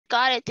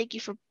got it. Thank you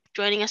for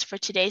joining us for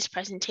today's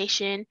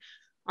presentation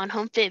on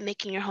HomeFit,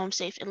 making your home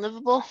safe and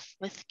livable,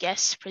 with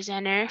guest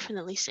presenter from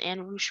the Alisa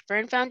and Ruch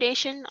Burn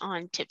Foundation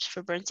on tips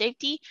for burn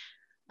safety.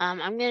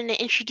 I'm going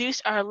to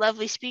introduce our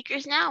lovely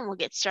speakers now, and we'll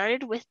get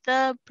started with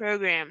the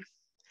program.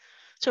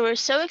 So we're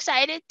so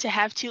excited to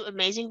have two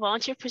amazing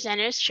volunteer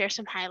presenters share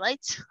some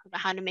highlights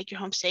about how to make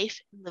your home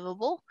safe and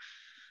livable.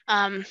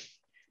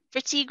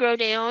 Fritzi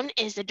Grodeon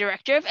is the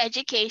Director of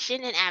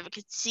Education and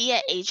Advocacy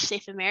at Age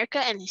Safe America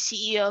and the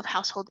CEO of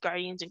Household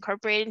Guardians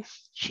Incorporated.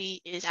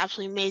 She is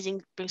absolutely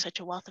amazing, brings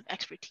such a wealth of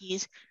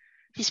expertise.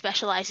 She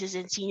specializes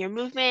in senior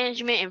move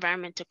management,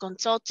 environmental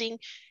consulting,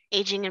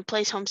 aging in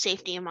place, home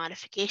safety, and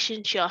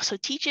modification. She also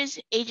teaches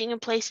aging in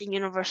place and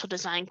universal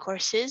design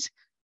courses.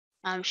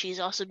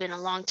 She's also been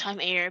a longtime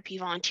AARP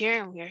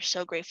volunteer, and we are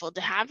so grateful to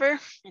have her.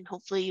 And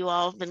hopefully you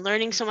all have been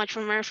learning so much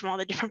from her, from all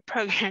the different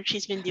programs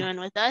she's been doing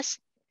with us.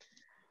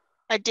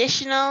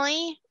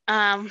 Additionally,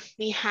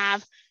 we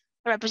have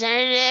a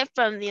representative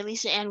from the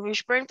Alisa and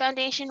Ruch Burn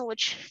Foundation,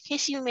 which, in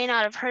case you may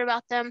not have heard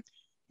about them,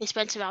 they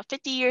spent about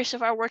 50 years so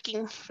far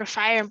working for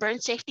fire and burn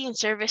safety and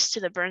service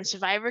to the burn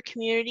survivor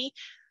community.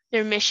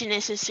 Their mission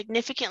is to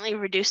significantly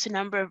reduce the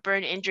number of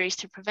burn injuries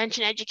through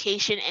prevention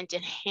education and to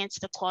enhance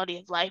the quality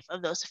of life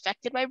of those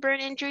affected by burn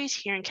injuries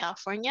here in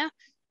California.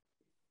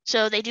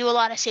 So they do a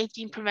lot of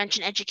safety and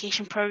prevention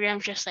education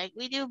programs just like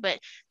we do, but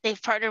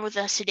they've partnered with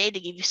us today to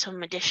give you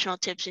some additional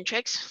tips and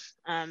tricks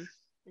and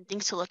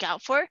things to look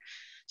out for.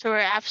 So we're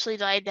absolutely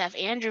delighted to have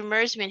Andrew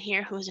Mersman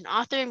here, who is an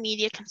author and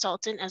media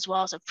consultant, as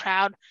well as a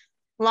proud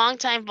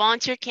longtime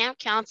volunteer camp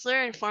counselor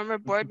and former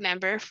board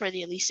member for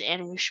the Alisa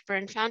and Ruch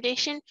Burn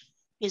Foundation.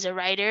 He's a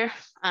writer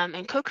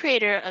and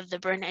co-creator of the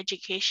burn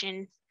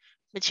education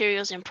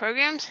materials and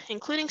programs,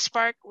 including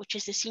SPARK, which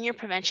is the Senior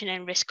Prevention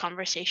and Risk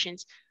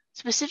Conversations,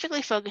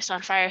 specifically focused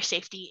on fire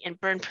safety and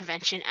burn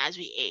prevention as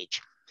we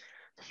age.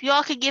 If you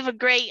all could give a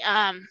great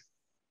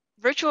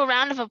virtual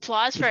round of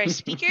applause for our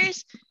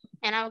speakers,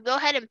 and I will go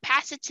ahead and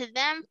pass it to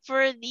them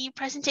for the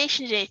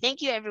presentation today.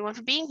 Thank you, everyone,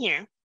 for being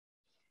here.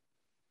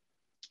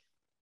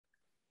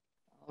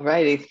 All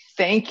righty.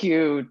 Thank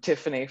you,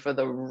 Tiffany, for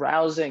the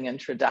rousing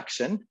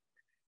introduction.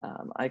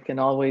 I can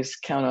always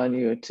count on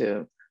you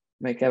to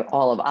make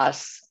all of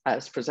us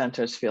as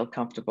presenters feel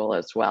comfortable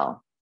as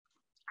well.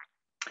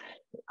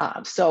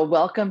 So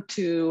welcome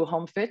to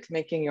HomeFit,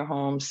 making your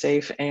home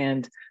safe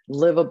and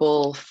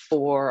livable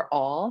for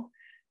all,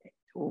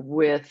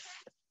 with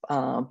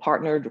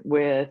partnered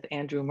with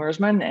Andrew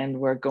Mersman, and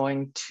we're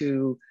going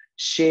to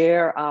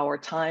share our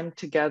time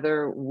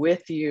together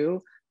with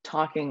you,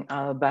 talking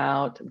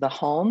about the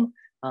home,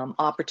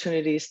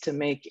 opportunities to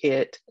make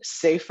it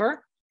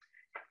safer.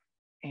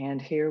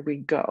 And here we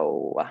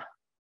go.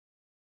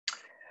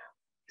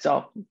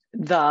 So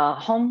the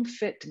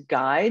HomeFit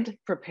guide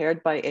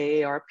prepared by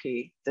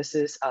AARP, this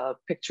is a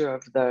picture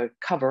of the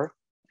cover,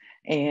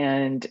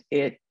 and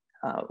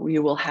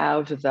you will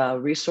have the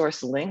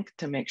resource link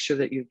to make sure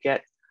that you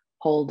get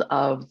hold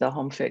of the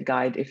HomeFit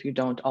guide if you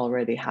don't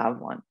already have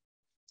one.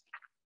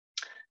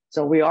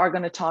 So we are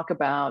going to talk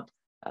about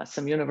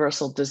some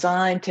universal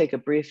design, take a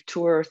brief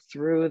tour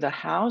through the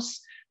house,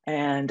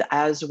 and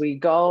as we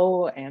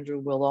go, Andrew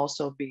will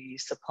also be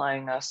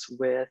supplying us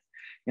with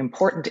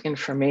important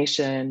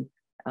information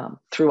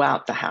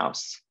throughout the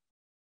house.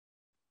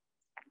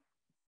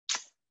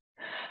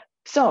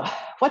 So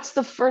what's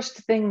the first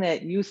thing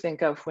that you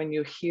think of when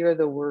you hear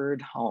the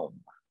word home?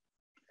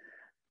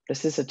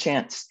 This is a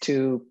chance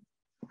to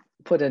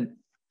what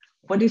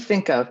do you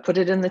think of? Put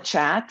it in the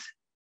chat,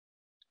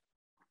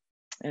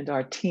 and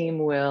our team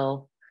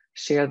will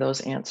share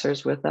those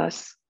answers with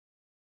us.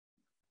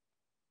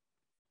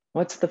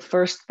 What's the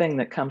first thing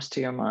that comes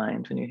to your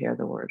mind when you hear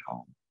the word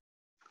home?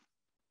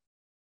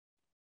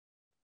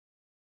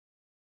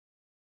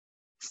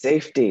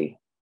 Safety,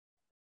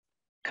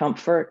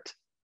 comfort.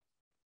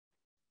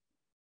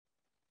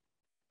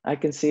 I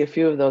can see a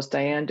few of those.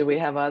 Diane, do we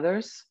have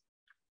others?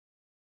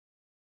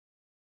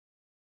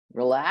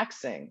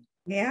 Relaxing.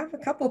 We have a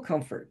couple.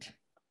 Comfort.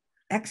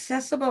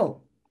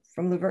 Accessible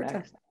from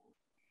Luberta.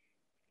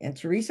 And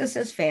Teresa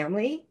says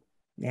family.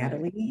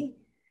 Natalie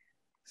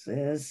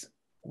says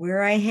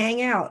where I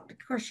hang out. Of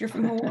course, you're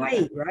from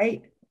Hawaii,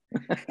 right?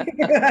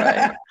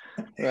 Right,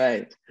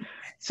 right.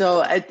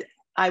 So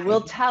I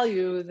will tell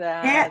you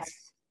that.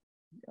 Pets.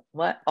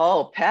 What?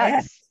 Oh, pets.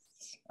 Pets.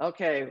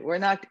 Okay, we're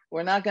not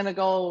going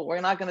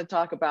to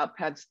talk about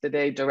pets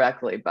today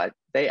directly, but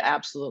they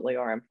absolutely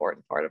are an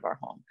important part of our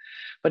home.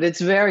 But it's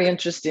very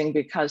interesting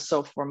because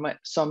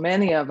so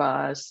many of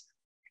us,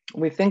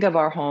 we think of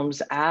our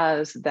homes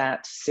as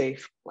that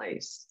safe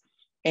place,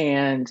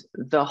 and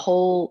the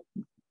whole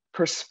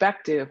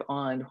perspective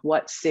on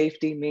what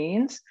safety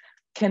means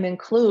can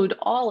include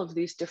all of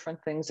these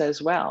different things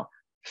as well: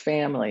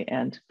 family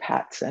and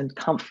pets and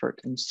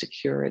comfort and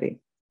security.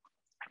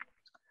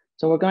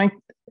 So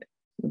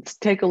let's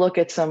take a look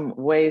at some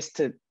ways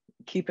to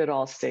keep it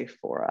all safe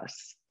for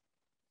us.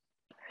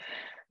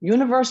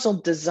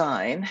 Universal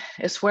design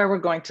is where we're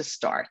going to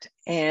start.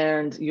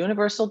 And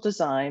universal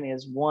design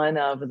is one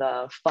of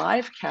the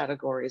 5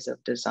 categories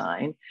of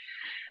design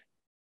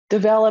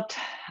developed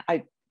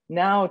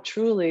now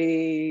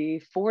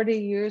truly 40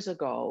 years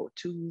ago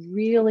to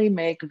really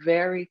make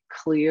very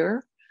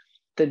clear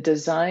the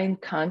design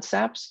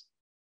concepts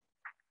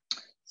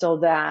so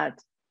that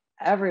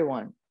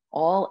everyone,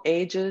 all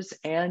ages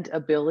and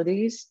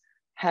abilities,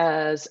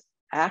 has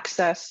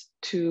access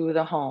to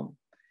the home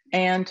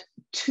and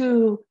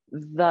to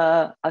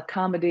the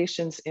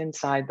accommodations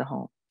inside the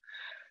home.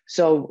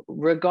 So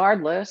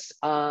regardless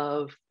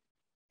of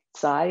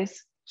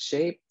size,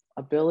 shape,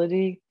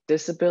 ability,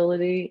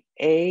 disability,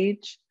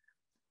 age,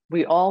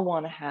 we all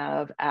want to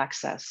have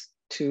access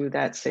to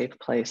that safe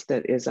place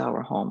that is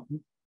our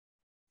home.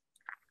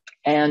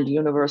 And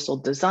universal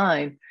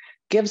design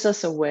gives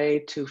us a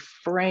way to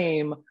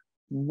frame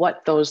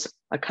what those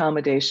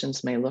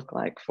accommodations may look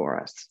like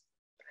for us.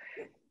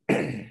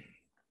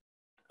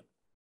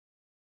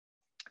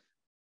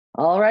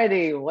 All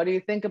righty, what do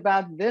you think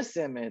about this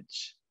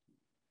image?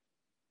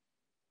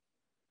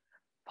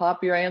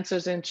 Pop your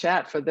answers in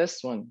chat for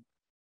this one.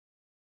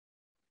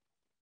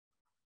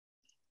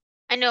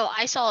 I know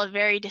I saw a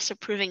very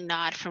disapproving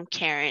nod from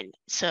Karen,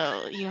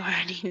 so you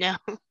already know.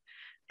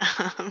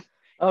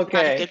 Okay.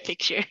 Not a good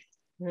picture.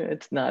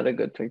 It's not a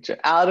good picture.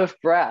 Out of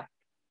breath.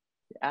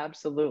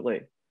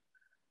 Absolutely.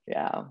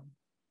 Yeah.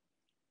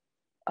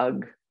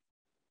 Ugh.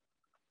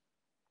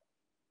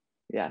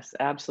 Yes,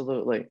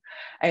 absolutely.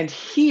 And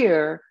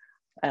here,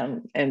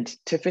 and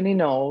Tiffany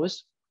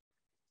knows,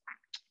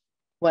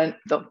 when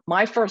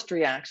my first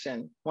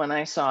reaction when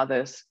I saw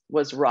this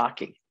was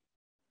Rocky,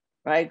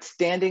 right?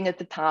 Standing at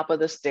the top of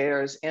the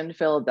stairs in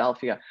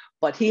Philadelphia,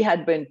 but he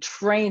had been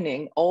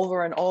training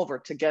over and over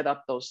to get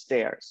up those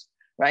stairs,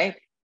 right?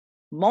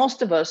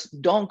 Most of us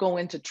don't go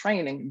into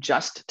training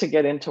just to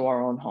get into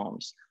our own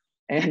homes.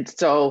 And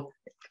so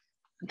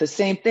the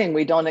same thing,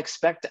 we don't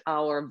expect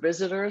our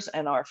visitors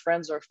and our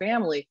friends or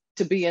family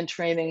to be in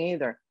training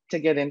either to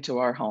get into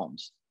our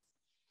homes.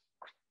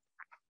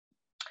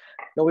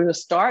 So we will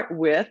start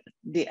with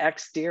the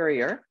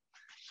exterior,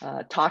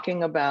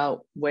 talking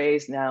about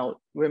ways. Now,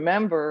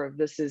 remember,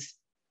 this is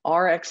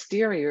our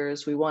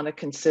exteriors. We want to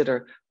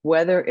consider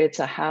whether it's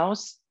a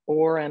house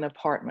or an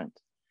apartment.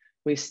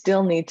 We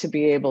still need to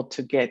be able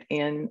to get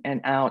in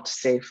and out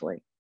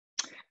safely.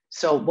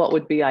 So what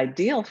would be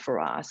ideal for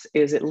us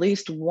is at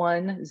least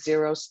one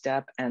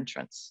 0-step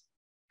entrance.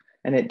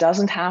 And it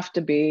doesn't have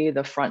to be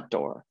the front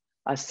door,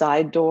 a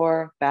side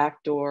door,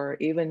 back door,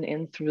 even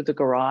in through the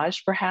garage,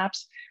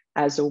 perhaps,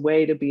 as a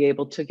way to be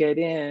able to get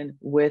in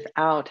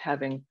without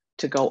having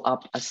to go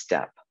up a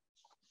step.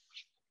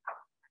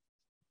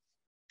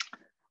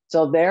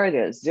 So there it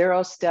is,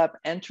 0-step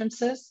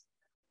entrances,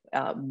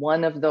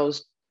 one of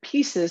those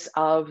pieces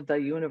of the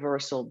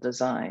universal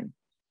design.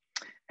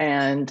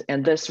 And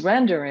in this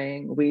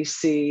rendering, we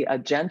see a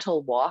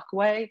gentle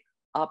walkway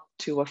up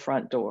to a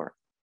front door.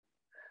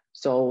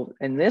 So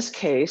in this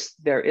case,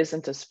 there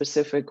isn't a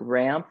specific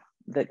ramp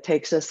that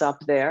takes us up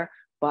there,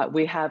 but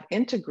we have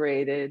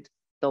integrated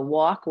the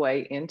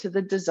walkway into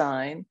the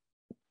design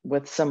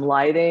with some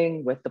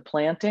lighting, with the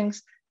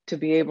plantings, to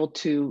be able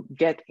to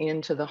get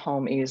into the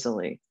home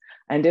easily.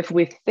 And if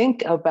we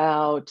think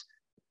about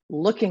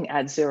looking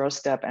at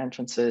 0-step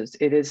entrances,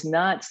 it is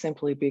not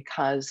simply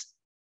because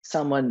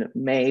someone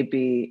may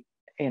be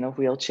in a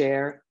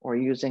wheelchair or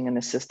using an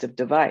assistive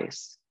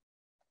device.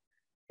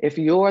 If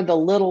you're the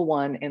little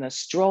one in a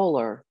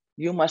stroller,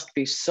 you must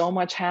be so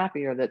much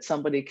happier that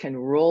somebody can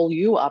roll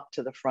you up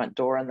to the front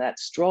door in that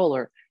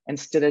stroller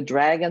instead of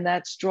dragging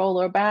that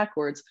stroller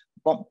backwards,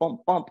 bump,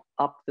 bump, bump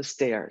up the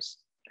stairs.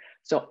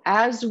 So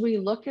as we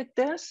look at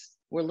this,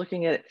 we're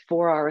looking at it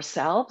for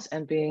ourselves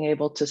and being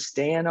able to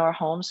stay in our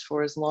homes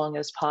for as long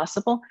as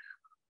possible.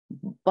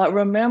 But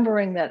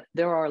remembering that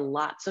there are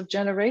lots of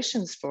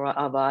generations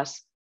of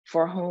us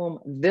for whom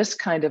this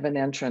kind of an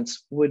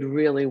entrance would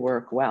really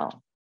work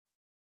well.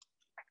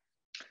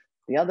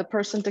 The other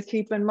person to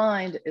keep in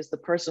mind is the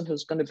person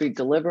who's going to be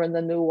delivering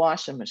the new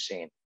washing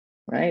machine,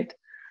 right?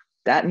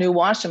 That new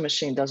washing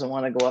machine doesn't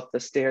want to go up the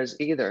stairs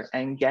either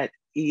and get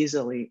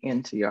easily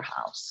into your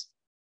house.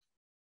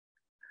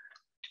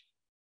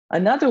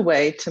 Another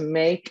way to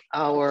make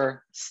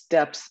our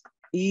steps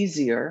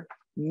easier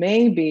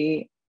may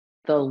be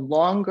the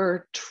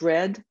longer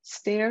tread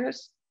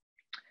stairs,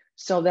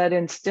 so that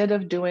instead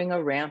of doing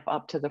a ramp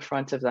up to the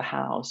front of the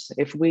house,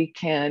 if we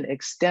can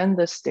extend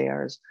the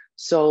stairs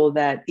so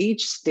that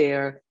each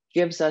stair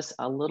gives us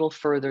a little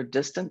further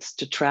distance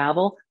to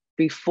travel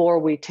before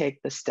we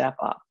take the step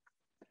up.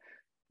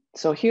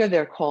 So here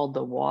they're called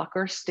the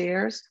walker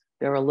stairs.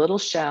 They're a little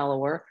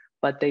shallower,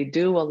 but they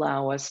do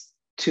allow us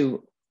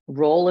to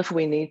roll if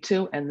we need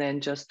to, and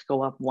then just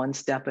go up one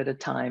step at a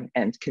time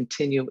and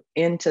continue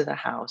into the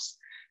house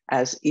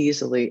as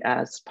easily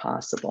as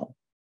possible.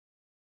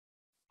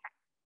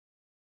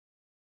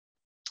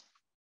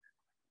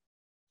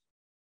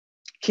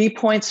 Key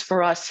points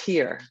for us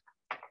here.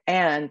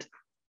 And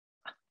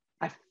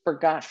I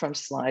forgot from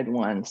slide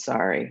 1,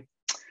 sorry.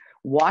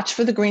 Watch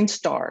for the green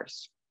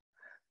stars.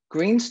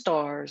 Green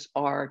stars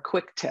are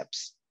quick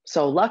tips.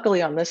 So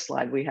luckily on this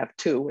slide, we have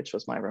 2, which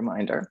was my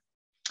reminder.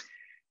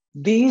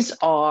 These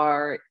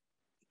are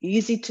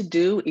easy to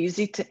do,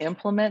 easy to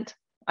implement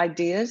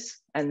ideas.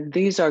 And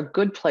these are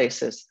good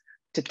places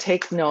to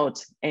take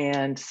notes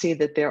and see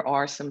that there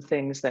are some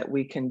things that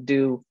we can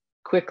do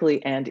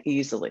quickly and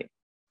easily.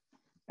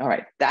 All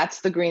right,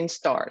 that's the green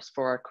stars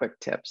for our quick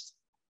tips.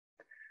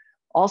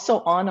 Also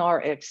on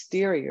our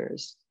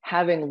exteriors,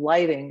 having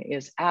lighting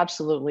is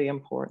absolutely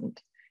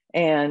important.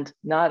 And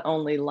not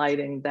only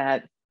lighting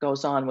that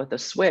goes on with a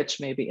switch,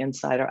 maybe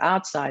inside or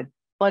outside,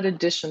 but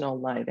additional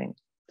lighting.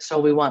 So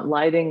we want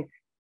lighting,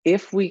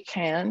 if we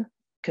can,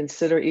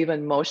 consider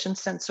even motion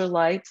sensor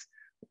lights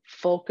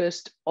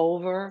focused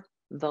over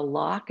the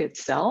lock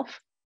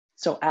itself.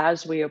 So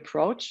as we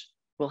approach,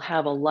 we'll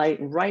have a light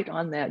right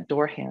on that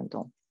door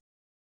handle.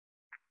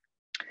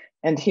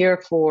 And here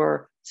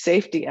for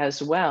safety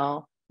as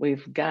well,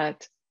 we've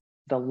got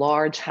the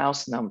large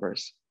house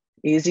numbers,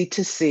 easy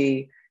to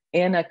see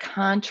in a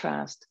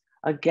contrast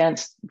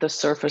against the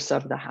surface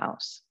of the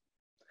house.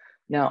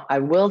 Now, I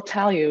will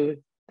tell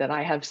you that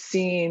I have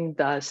seen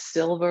the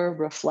silver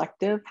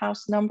reflective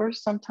house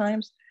numbers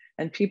sometimes,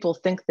 and people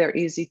think they're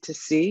easy to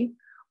see.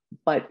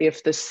 But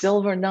if the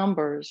silver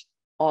numbers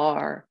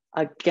are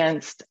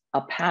against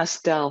a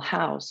pastel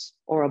house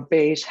or a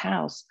beige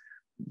house,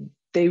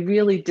 they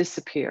really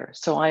disappear.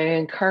 So I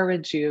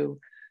encourage you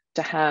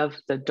to have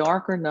the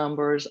darker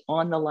numbers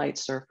on the light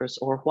surface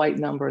or white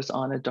numbers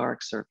on a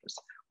dark surface.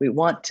 We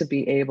want to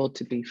be able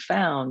to be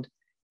found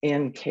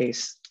in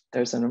case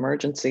there's an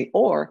emergency,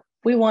 or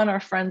we want our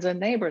friends and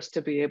neighbors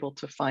to be able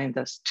to find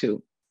us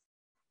too.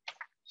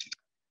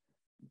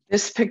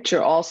 This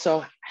picture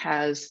also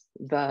has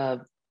a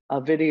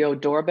video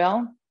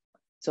doorbell.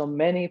 So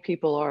many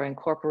people are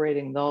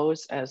incorporating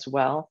those as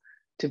well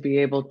to be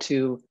able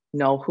to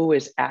know who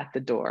is at the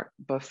door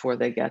before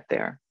they get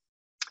there.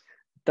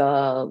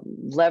 The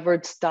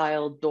levered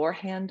style door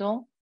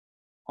handle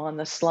on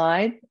the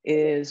slide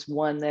is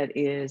one that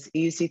is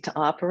easy to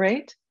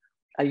operate.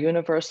 A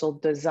universal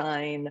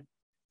design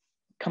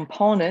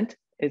component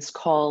is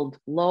called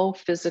low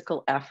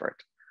physical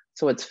effort.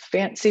 So it's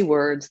fancy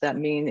words that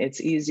mean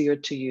it's easier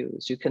to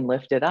use. You can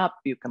lift it up,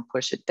 you can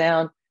push it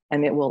down,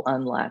 and it will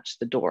unlatch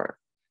the door.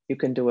 You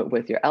can do it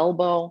with your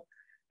elbow.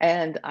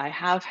 And I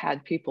have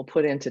had people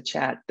put into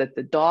chat that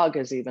the dog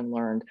has even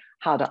learned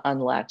how to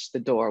unlatch the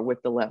door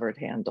with the levered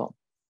handle.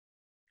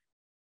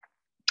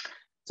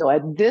 So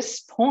at this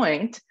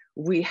point,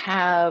 we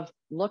have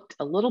looked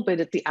a little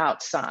bit at the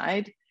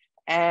outside.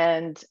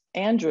 And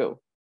Andrew,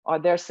 are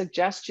there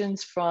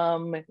suggestions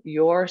from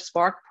your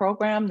Spark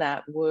program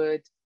that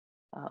would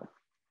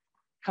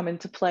come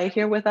into play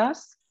here with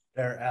us?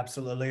 There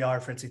absolutely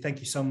are, Fritzi. Thank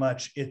you so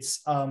much.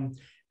 It's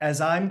as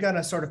I'm going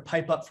to sort of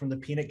pipe up from the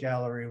peanut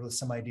gallery with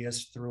some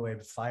ideas through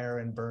a fire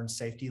and burn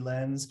safety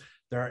lens,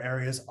 there are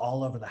areas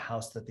all over the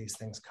house that these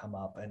things come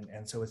up.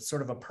 And so it's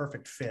sort of a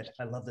perfect fit.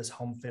 I love this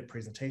HomeFit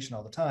presentation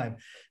all the time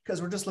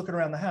because we're just looking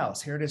around the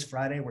house. Here it is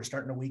Friday. We're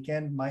starting a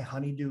weekend. My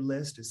honey-do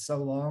list is so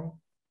long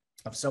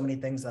of so many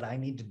things that I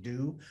need to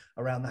do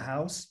around the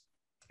house.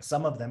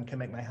 Some of them can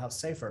make my house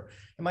safer.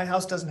 And my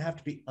house doesn't have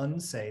to be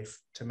unsafe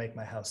to make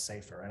my house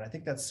safer. And I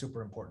think that's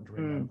super important to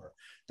remember,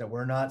 that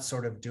we're not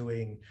sort of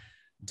doing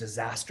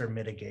disaster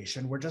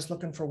mitigation. We're just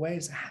looking for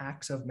ways,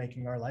 hacks of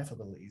making our life a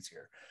little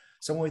easier.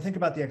 So when we think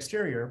about the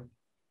exterior,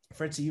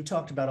 Fritzi, you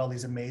talked about all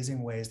these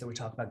amazing ways that we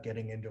talk about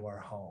getting into our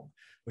home,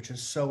 which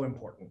is so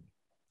important.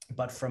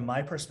 But from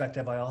my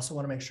perspective, I also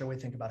want to make sure we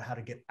think about how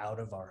to get out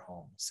of our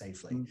home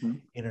safely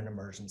in an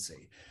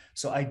emergency.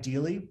 So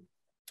ideally,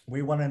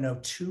 we want to know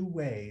 2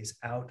 ways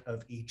out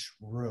of each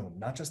room,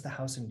 not just the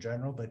house in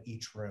general, but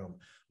each room.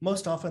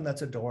 Most often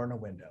that's a door and a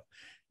window,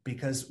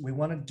 because we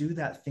want to do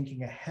that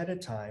thinking ahead of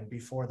time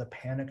before the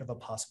panic of a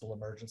possible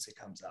emergency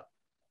comes up.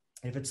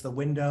 If it's the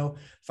window,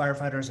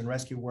 firefighters and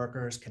rescue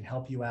workers can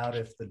help you out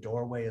if the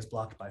doorway is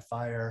blocked by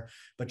fire,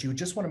 but you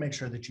just want to make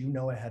sure that you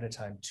know ahead of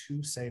time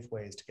 2 safe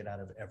ways to get out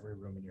of every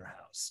room in your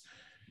house.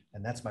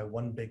 And that's my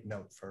one big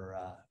note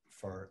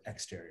for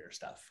exterior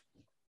stuff.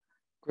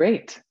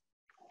 Great.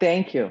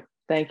 Thank you.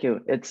 Thank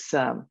you. It's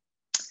I'm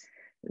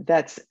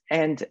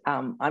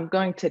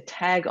going to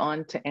tag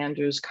on to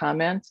Andrew's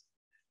comment.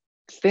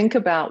 Think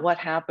about what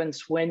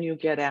happens when you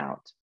get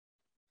out.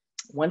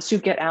 Once you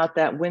get out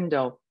that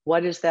window,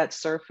 what is that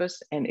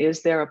surface? And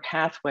is there a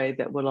pathway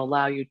that will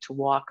allow you to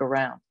walk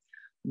around?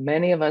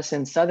 Many of us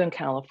in Southern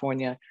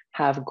California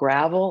have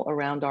gravel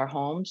around our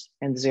homes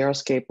and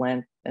xeriscape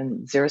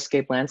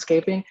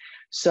landscaping.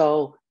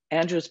 So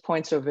Andrew's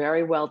points are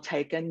very well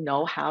taken.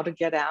 Know how to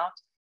get out,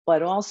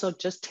 but also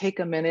just take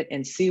a minute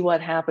and see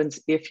what happens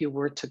if you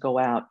were to go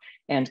out.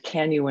 And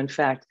can you, in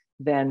fact,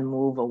 then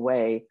move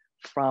away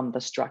from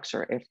the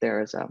structure if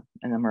there is an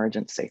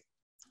emergency?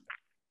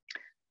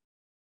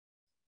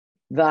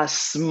 The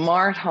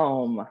smart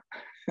home,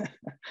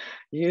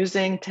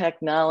 using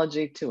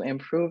technology to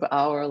improve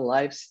our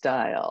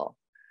lifestyle.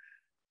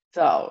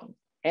 So,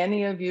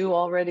 any of you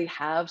already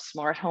have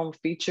smart home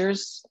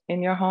features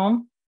in your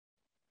home?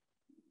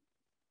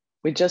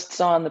 We just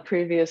saw on the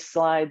previous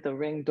slide the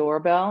Ring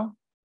doorbell.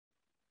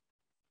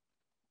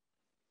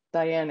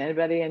 Diane,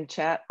 anybody in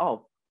chat?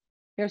 Oh,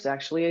 here's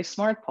actually a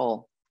smart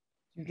pole.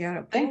 You got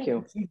it. Thank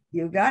you.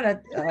 You got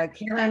it,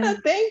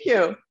 Karen. Thank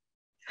you.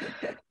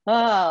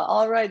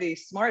 All righty.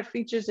 Smart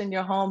features in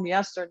your home,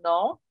 yes or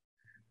no?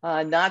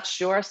 Not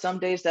sure. Some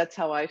days that's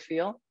how I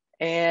feel.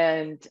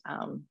 And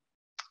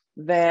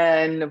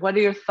then what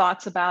are your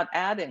thoughts about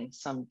adding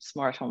some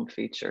smart home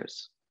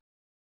features?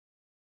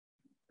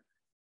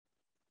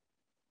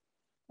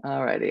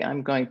 All righty.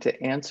 I'm going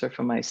to answer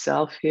for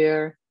myself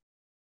here.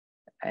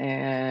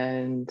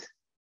 And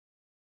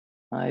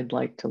I'd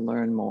like to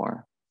learn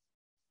more.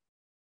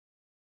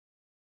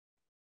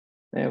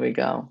 There we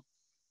go.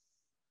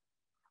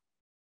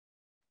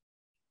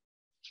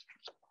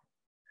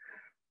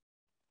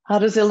 How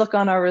does it look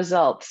on our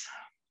results?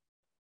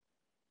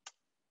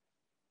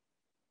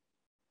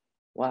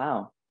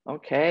 Wow,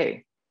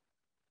 okay.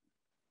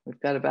 We've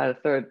got about a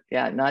third.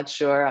 Yeah, not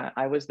sure.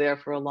 I was there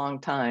for a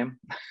long time.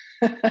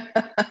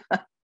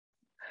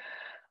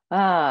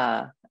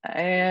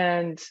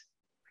 And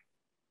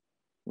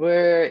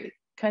we're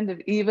kind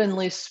of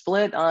evenly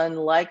split on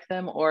like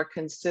them or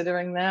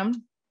considering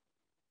them.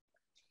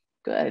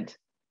 Good.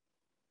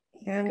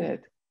 And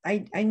good.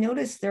 I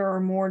noticed there are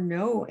more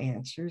no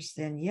answers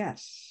than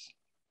yes.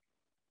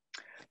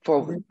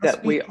 For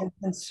that we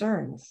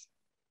concerns.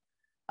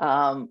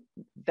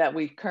 That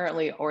we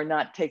currently are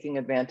not taking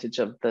advantage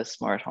of the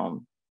smart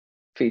home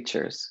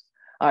features.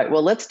 All right,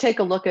 well, let's take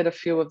a look at a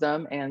few of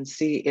them and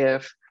see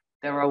if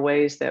there are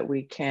ways that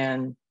we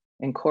can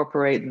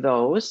incorporate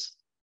those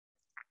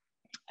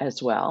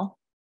as well.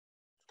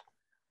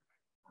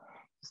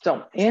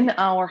 So in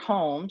our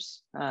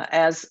homes,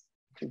 as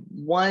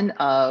one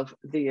of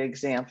the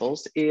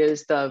examples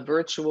is the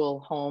virtual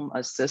home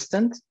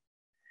assistant.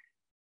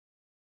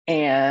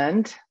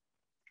 And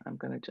I'm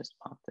going to just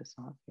pop this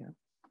off here.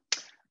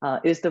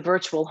 Is the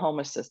virtual home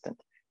assistant.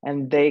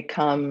 And they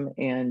come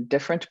in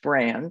different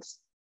brands.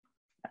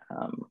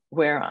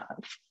 Where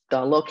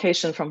the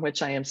location from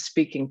which I am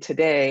speaking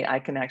today, I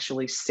can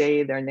actually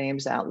say their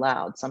names out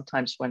loud.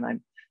 Sometimes when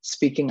I'm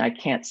speaking, I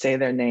can't say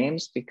their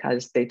names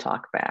because they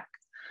talk back.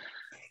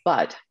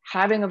 But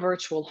having a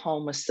virtual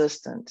home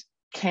assistant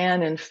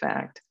can, in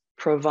fact,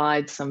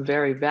 provide some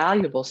very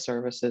valuable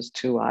services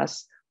to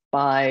us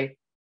by,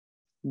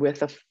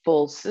 with a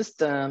full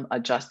system,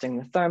 adjusting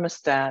the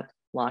thermostat,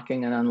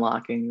 locking and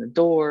unlocking the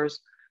doors,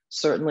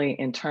 certainly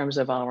in terms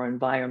of our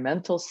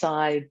environmental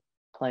side,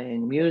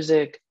 playing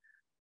music,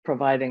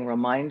 providing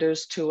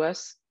reminders to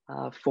us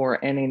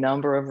for any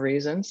number of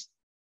reasons.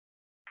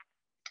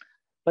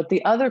 But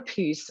the other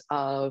piece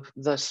of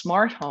the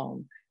smart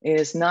home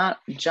is not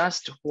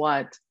just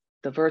what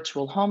the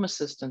virtual home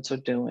assistants are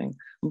doing,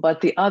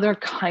 but the other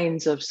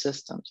kinds of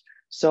systems.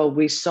 So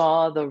we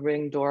saw the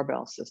Ring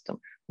doorbell system,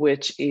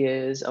 which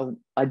is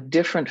a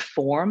different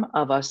form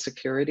of a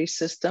security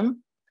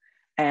system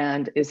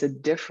and is a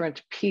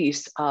different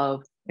piece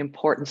of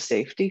important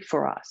safety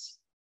for us.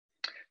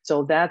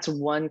 So that's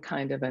one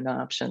kind of an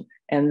option.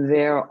 And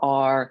there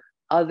are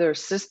other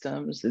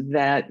systems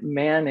that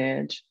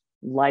manage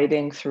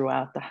lighting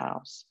throughout the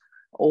house,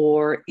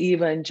 or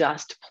even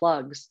just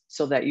plugs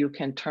so that you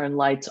can turn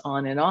lights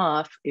on and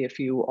off if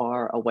you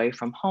are away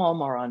from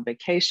home or on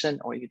vacation,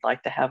 or you'd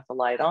like to have the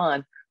light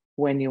on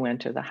when you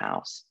enter the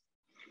house.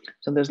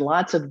 So there's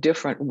lots of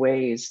different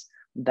ways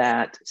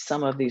that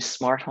some of these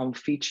smart home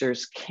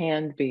features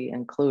can be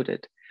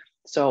included.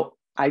 So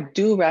I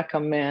do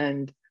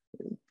recommend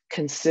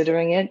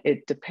considering it.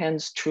 It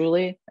depends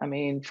truly. I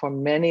mean, for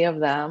many of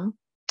them,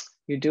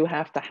 you do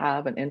have to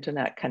have an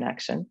internet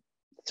connection.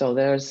 So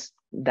there's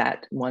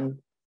that one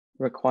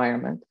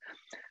requirement.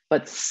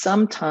 But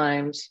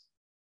sometimes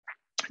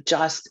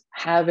just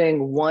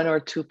having one or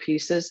two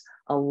pieces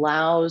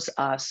allows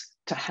us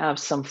to have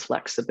some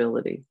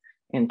flexibility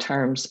in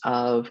terms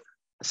of,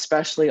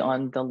 especially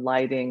on the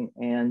lighting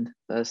and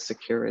the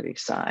security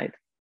side.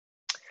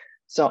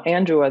 So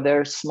Andrew, are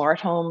there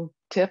smart home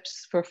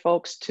tips for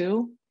folks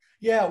too?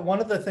 Yeah, one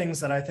of the things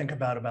that I think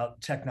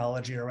about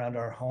technology around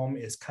our home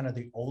is kind of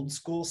the old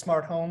school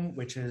smart home,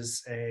 which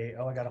is I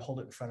got to hold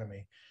it in front of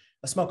me,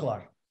 a smoke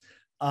alarm.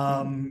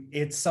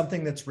 It's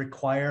something that's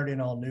required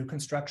in all new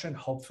construction.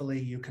 Hopefully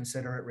you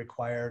consider it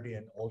required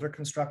in older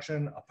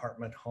construction,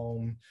 apartment,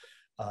 home,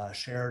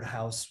 shared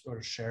house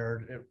or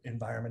shared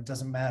environment,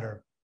 doesn't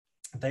matter.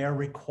 They are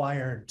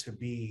required to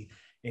be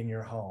in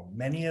your home.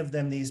 Many of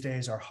them these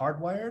days are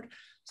hardwired.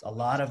 A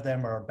lot of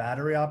them are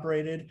battery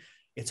operated.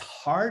 It's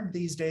hard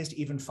these days to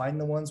even find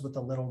the ones with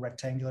the little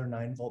rectangular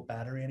 9-volt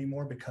battery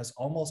anymore, because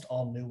almost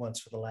all new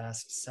ones for the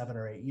last 7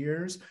 or 8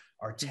 years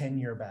are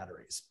 10-year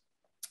batteries.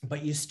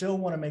 But you still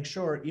want to make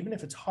sure, even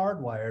if it's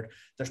hardwired,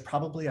 there's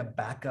probably a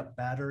backup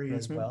battery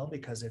as well,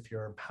 because if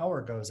your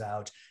power goes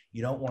out,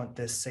 you don't want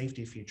this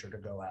safety feature to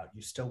go out.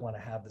 You still want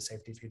to have the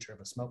safety feature of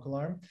a smoke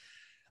alarm.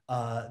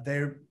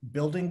 Their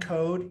building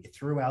code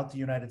throughout the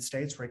United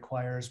States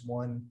requires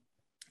one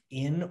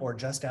in or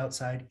just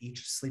outside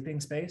each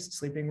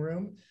sleeping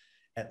room,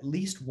 at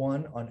least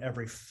one on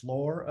every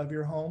floor of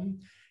your home.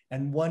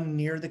 and one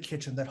near the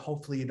kitchen that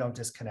hopefully you don't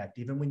disconnect.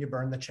 Even when you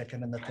burn the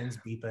chicken and the thing's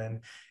beeping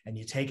and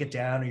you take it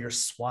down or you're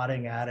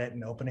swatting at it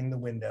and opening the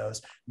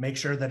windows, make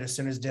sure that as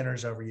soon as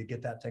dinner's over, you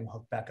get that thing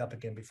hooked back up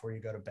again before you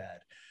go to bed.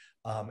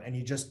 And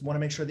you just want to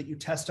make sure that you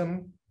test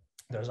them.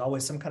 There's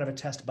always some kind of a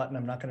test button.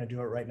 I'm not going to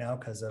do it right now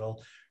because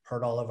it'll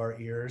hurt all of our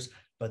ears,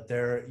 but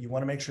you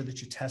want to make sure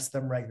that you test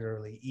them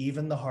regularly.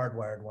 Even the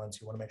hardwired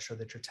ones, you want to make sure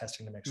that you're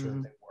testing to make sure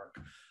that they work.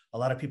 A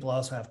lot of people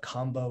also have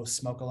combo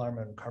smoke alarm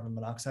and carbon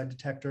monoxide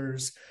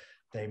detectors.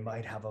 They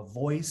might have a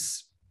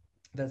voice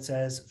that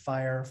says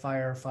fire,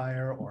 fire,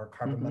 fire, or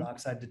carbon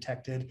monoxide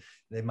detected.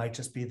 They might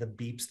just be the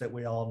beeps that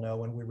we all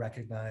know and we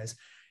recognize.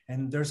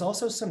 And there's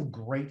also some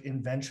great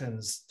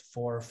inventions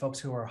for folks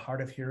who are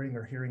hard of hearing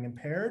or hearing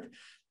impaired.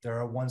 There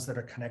are ones that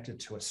are connected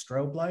to a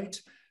strobe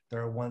light.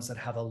 There are ones that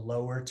have a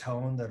lower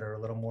tone that are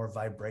a little more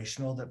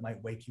vibrational that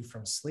might wake you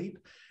from sleep.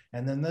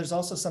 And then there's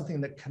also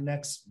something that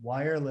connects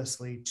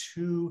wirelessly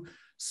to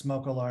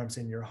smoke alarms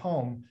in your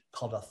home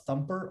called a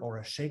thumper or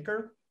a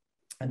shaker.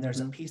 And there's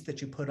a piece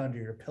that you put under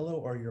your pillow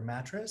or your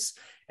mattress,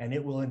 and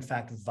it will in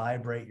fact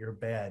vibrate your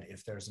bed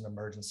if there's an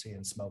emergency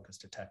and smoke is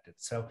detected.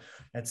 So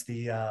that's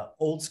the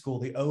old school,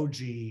 the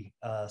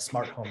OG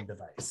smart home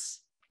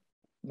device.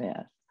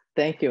 Yeah,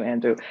 thank you,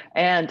 Andrew.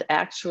 And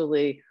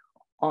actually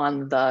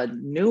on the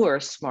newer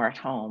smart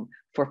home,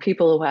 for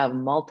people who have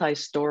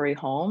multi-story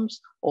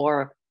homes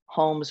or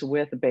homes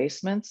with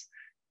basements,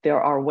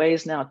 there are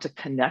ways now to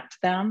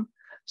connect them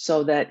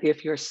so that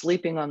if you're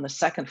sleeping on the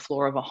second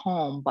floor of a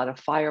home, but a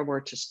fire were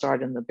to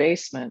start in the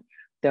basement,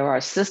 there are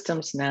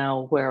systems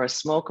now where a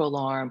smoke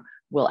alarm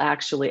will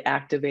actually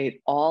activate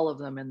all of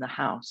them in the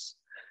house.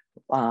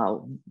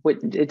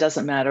 It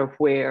doesn't matter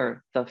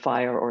where the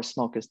fire or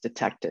smoke is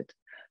detected.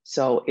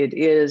 So it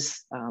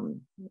is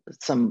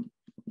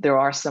there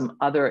are some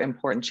other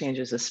important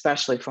changes,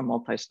 especially for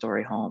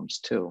multi-story homes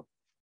too.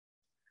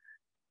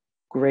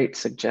 Great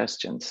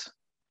suggestions.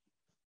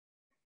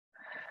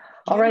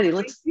 Alrighty,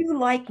 let's. I do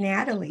like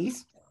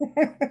Natalie's.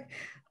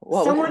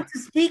 Someone to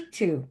speak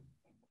to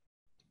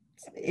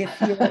if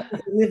you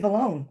live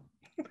alone.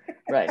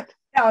 Right.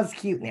 That was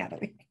cute,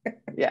 Natalie.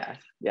 Yes,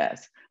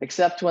 yes.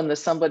 Except when the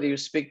somebody you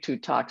speak to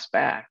talks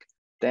back,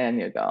 then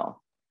you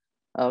go.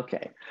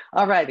 Okay.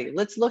 Alrighty,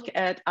 let's look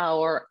at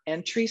our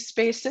entry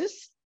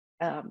spaces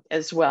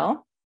as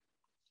well.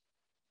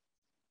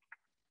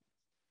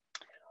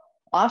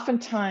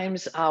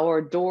 Oftentimes,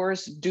 our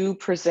doors do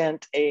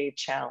present a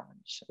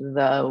challenge.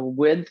 The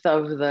width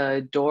of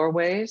the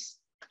doorways,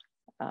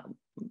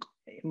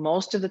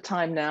 most of the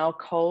time now,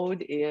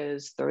 code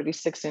is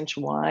 36-inch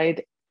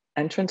wide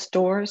entrance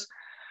doors.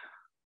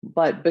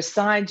 But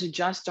besides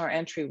just our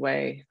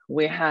entryway,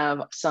 we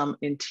have some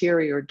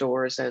interior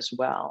doors as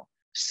well.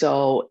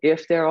 So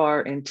if there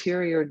are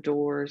interior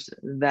doors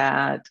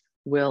that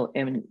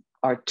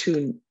are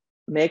to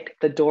make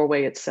the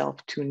doorway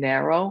itself too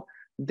narrow,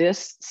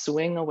 this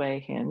swing away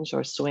hinge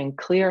or swing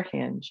clear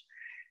hinge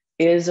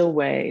is a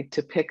way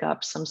to pick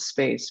up some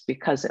space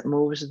because it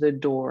moves the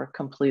door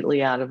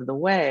completely out of the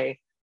way,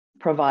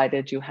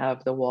 provided you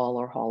have the wall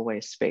or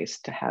hallway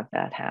space to have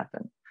that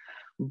happen.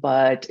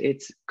 But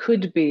it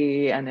could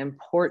be an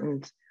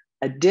important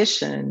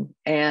addition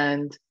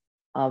and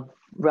a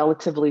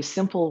relatively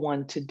simple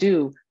one to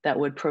do that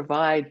would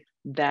provide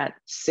that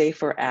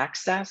safer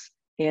access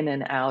in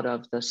and out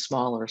of the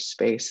smaller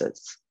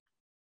spaces.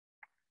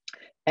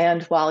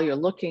 And while you're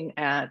looking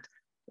at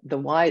the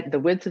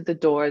width of the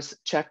doors,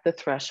 check the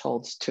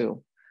thresholds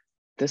too.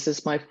 This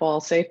is my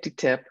fall safety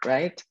tip,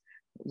 right?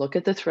 Look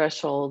at the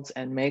thresholds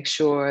and make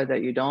sure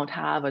that you don't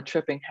have a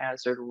tripping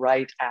hazard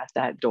right at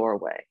that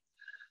doorway.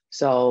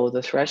 So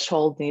the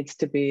threshold needs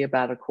to be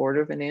about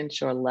 1/4 of an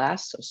inch or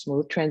less, a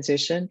smooth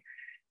transition.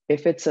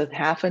 If it's a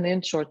 1/2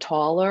 inch or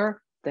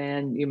taller,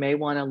 then you may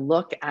want to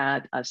look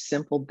at a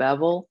simple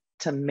bevel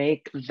to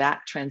make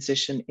that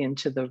transition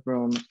into the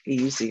room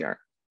easier.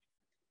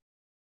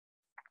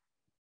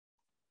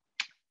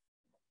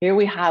 Here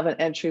we have an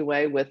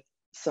entryway with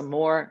some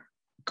more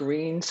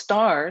green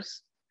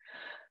stars.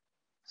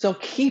 So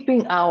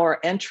keeping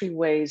our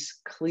entryways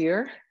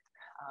clear,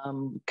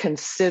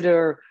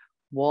 consider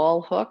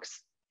wall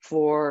hooks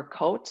for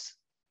coats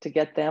to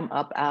get them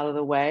up out of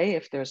the way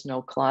if there's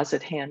no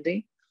closet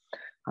handy.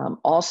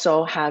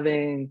 Also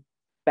having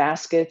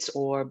baskets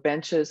or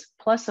benches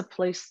plus a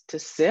place to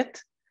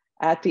sit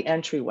at the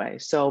entryway.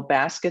 So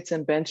baskets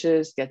and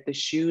benches, get the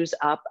shoes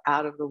up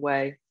out of the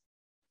way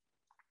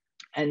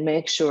and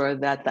make sure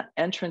that the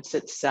entrance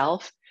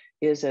itself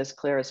is as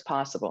clear as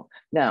possible.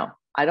 Now,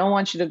 I don't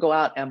want you to go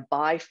out and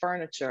buy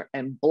furniture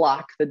and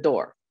block the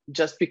door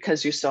just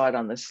because you saw it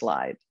on the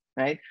slide,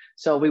 right?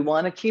 So we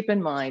want to keep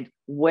in mind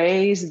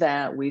ways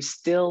that we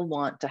still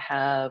want to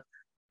have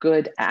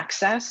good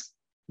access,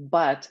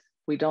 but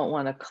we don't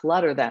want to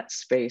clutter that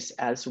space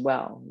as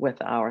well with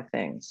our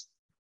things.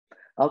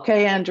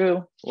 Okay,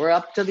 Andrew, we're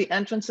up to the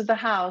entrance of the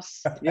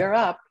house. You're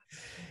up.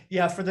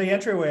 Yeah, for the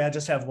entryway, I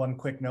just have one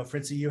quick note.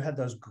 Fritzy, you had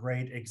those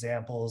great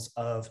examples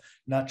of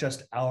not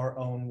just our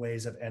own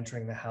ways of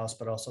entering the house,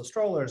 but also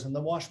strollers and the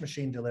wash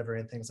machine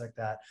delivery and things like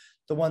that.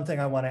 The one thing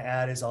I want to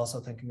add is also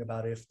thinking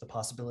about if the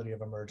possibility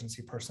of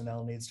emergency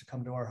personnel needs to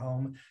come to our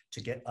home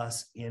to get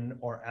us in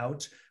or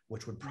out,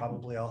 which would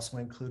probably also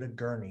include a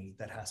gurney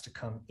that has to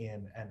come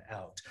in and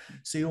out.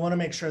 So you want to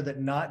make sure that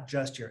not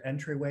just your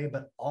entryway,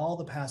 but all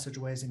the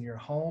passageways in your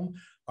home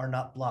are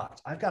not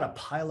blocked. I've got a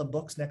pile of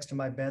books next to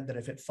my bed that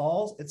if it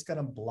falls, it's going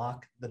to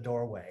block the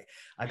doorway.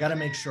 I got to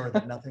make sure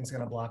that nothing's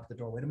going to block the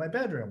doorway to my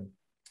bedroom,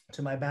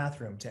 to my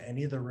bathroom, to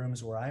any of the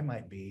rooms where I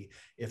might be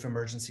if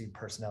emergency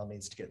personnel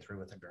needs to get through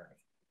with a gurney.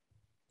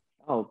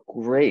 Oh,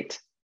 great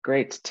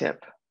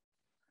tip.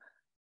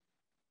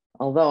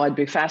 Although I'd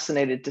be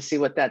fascinated to see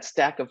what that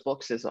stack of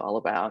books is all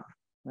about,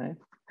 right?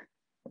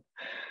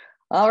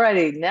 All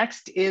righty,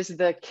 next is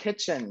the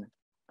kitchen.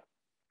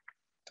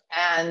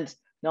 And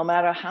no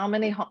matter how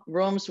many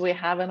rooms we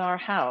have in our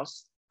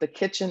house, the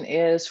kitchen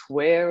is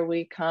where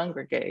we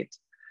congregate.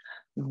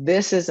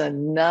 This is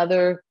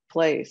another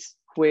place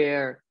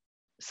where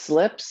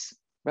slips,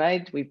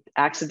 right? We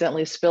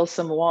accidentally spill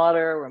some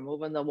water, we're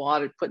moving the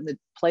water, putting the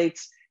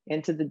plates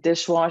into the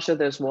dishwasher,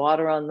 there's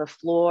water on the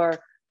floor,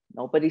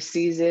 nobody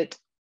sees it,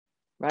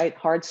 right?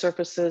 Hard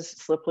surfaces,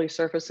 slippery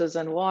surfaces,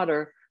 and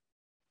water,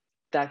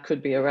 that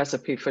could be a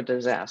recipe for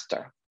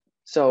disaster.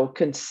 So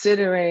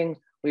considering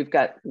we've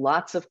got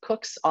lots of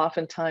cooks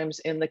oftentimes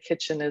in the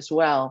kitchen as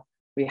well,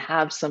 we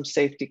have some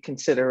safety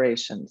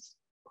considerations.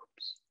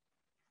 Oops.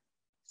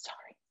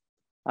 Sorry.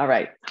 All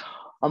right.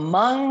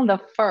 Among the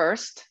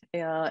first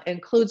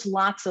includes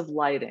lots of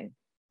lighting,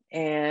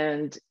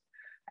 and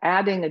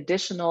adding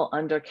additional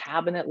under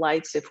cabinet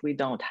lights if we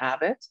don't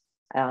have it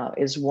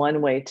is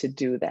one way to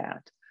do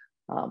that.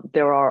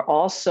 There are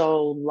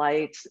also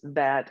lights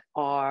that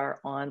are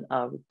on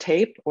a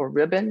tape or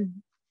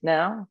ribbon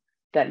now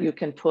that you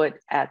can put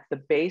at the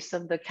base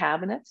of the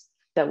cabinets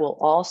that will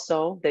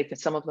also,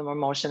 some of them are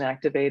motion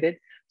activated.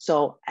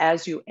 So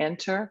as you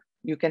enter,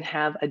 you can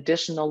have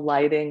additional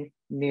lighting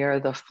near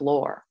the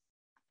floor.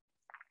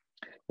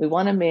 We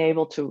want to be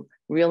able to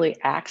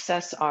really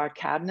access our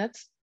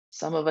cabinets.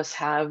 Some of us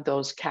have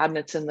those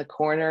cabinets in the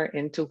corner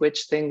into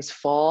which things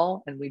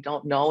fall, and we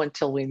don't know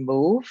until we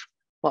move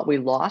what we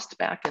lost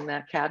back in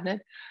that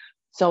cabinet.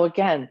 So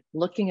again,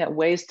 looking at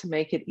ways to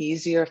make it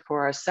easier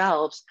for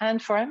ourselves and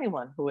for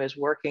anyone who is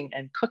working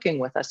and cooking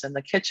with us in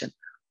the kitchen,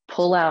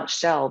 pull out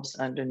shelves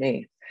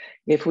underneath.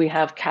 If we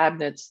have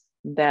cabinets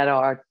that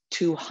are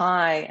too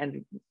high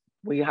and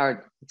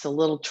it's a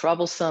little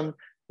troublesome,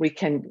 we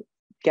can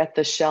get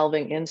the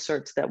shelving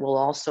inserts that will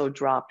also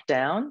drop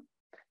down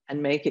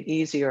and make it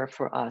easier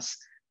for us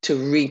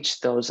to reach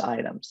those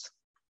items.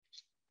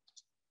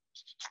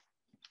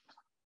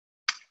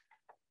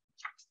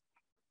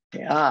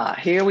 Yeah,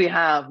 here we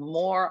have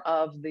more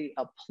of the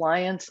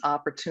appliance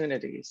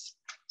opportunities.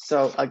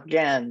 So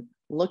again,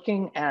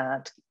 looking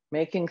at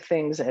making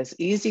things as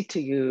easy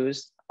to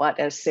use, but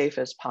as safe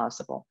as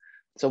possible.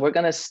 So we're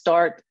gonna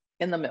start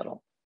in the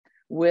middle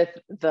with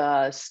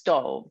the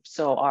stove.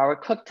 So our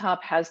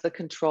cooktop has the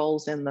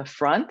controls in the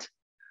front.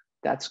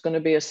 That's gonna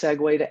be a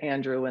segue to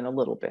Andrew in a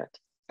little bit.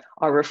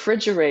 Our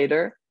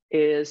refrigerator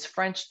is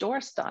French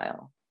door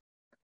style.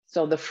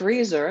 So the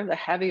freezer, the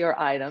heavier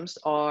items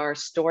are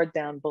stored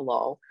down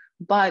below,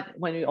 but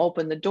when you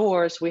open the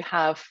doors, we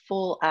have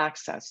full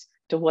access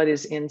to what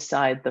is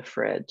inside the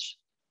fridge.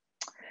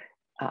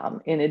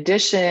 In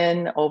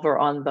addition, over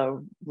on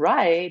the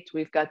right,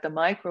 we've got the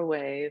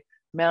microwave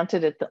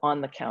mounted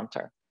on the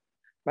counter,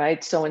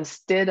 right? So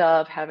instead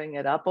of having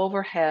it up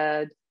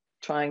overhead,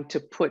 trying to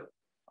put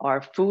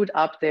our food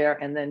up there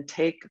and then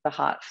take the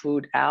hot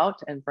food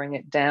out and bring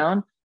it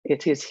down,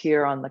 it is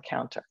here on the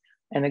counter.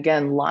 And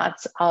again,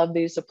 lots of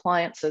these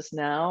appliances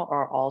now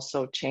are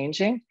also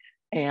changing,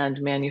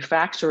 and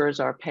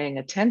manufacturers are paying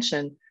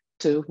attention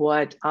to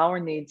what our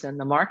needs in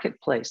the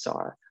marketplace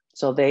are.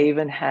 So they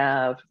even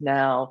have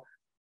now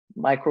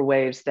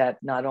microwaves that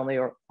not only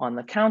are on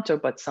the counter,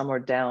 but some are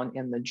down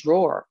in the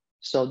drawer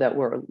so that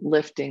we're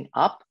lifting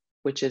up,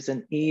 which is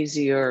an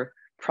easier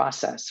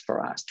process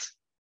for us.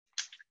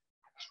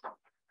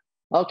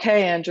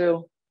 Okay,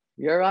 Andrew,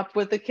 you're up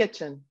with the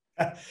kitchen.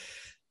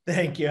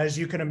 Thank you. As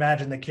you can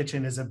imagine, the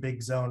kitchen is a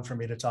big zone for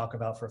me to talk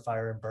about for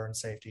fire and burn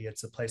safety.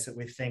 It's a place that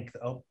we think,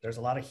 oh, there's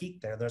a lot of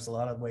heat there. There's a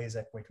lot of ways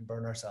that we can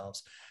burn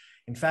ourselves.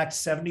 In fact,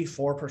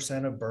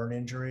 74% of burn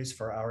injuries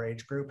for our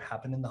age group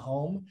happen in the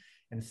home,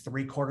 and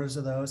 3/4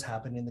 of those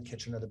happen in the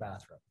kitchen or the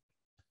bathroom.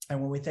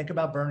 And when we think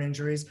about burn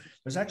injuries,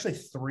 there's actually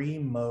 3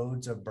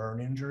 modes of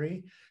burn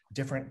injury,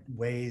 different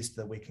ways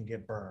that we can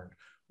get burned.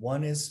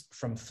 One is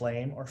from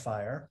flame or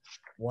fire.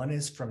 One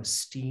is from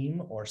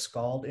steam or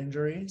scald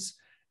injuries.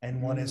 And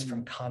one is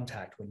from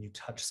contact, when you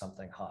touch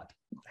something hot.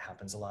 It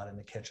happens a lot in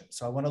the kitchen.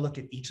 So I want to look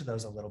at each of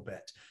those a little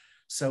bit.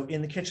 So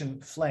in the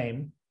kitchen,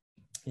 flame,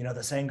 you know,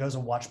 the saying goes, a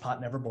watched pot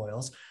never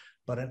boils,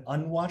 but an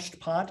unwatched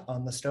pot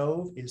on the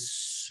stove is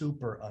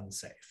super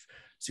unsafe.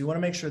 So you want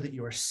to make sure that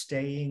you are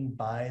staying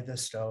by the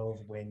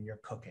stove when you're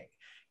cooking.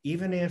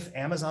 Even if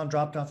Amazon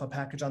dropped off a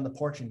package on the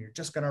porch and you're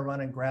just going to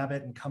run and grab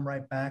it and come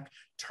right back,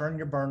 turn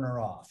your burner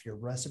off. Your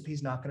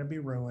recipe's not going to be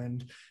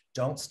ruined.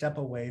 Don't step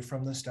away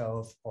from the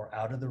stove or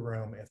out of the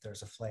room if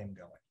there's a flame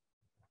going.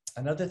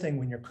 Another thing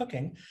when you're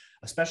cooking,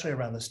 especially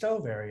around the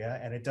stove area,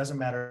 and it doesn't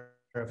matter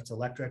if it's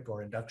electric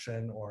or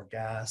induction or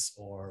gas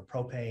or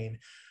propane,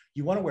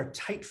 you want to wear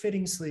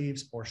tight-fitting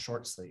sleeves or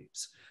short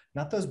sleeves.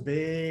 Not those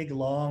big,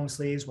 long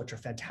sleeves, which are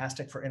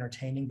fantastic for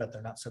entertaining, but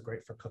they're not so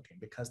great for cooking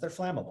because they're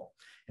flammable.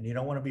 And you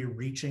don't want to be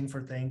reaching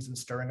for things and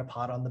stirring a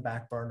pot on the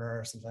back burner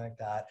or something like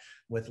that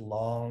with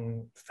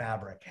long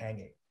fabric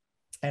hanging.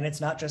 And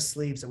it's not just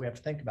sleeves that we have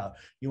to think about.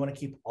 You want to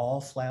keep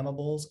all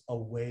flammables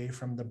away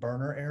from the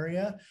burner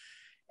area.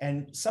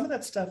 And some of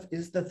that stuff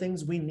is the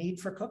things we need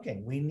for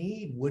cooking. We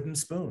need wooden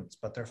spoons,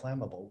 but they're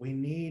flammable. We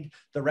need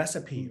the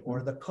recipe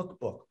or the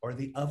cookbook or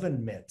the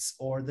oven mitts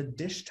or the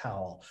dish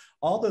towel.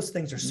 All those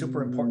things are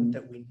super important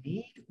that we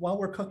need while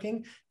we're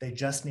cooking. They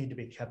just need to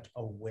be kept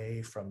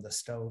away from the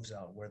stove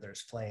zone where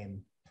there's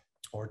flame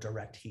or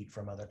direct heat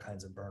from other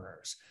kinds of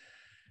burners.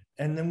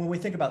 And then when we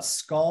think about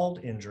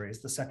scald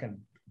injuries, the second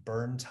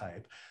burn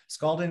type,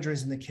 scald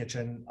injuries in the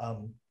kitchen,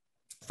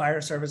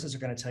 fire services are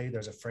going to tell you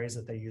there's a phrase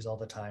that they use all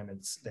the time.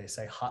 They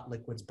say hot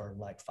liquids burn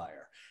like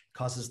fire. It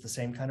causes the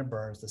same kind of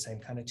burns, the same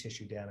kind of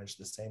tissue damage,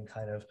 the same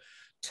kind of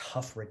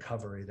tough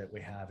recovery that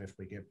we have if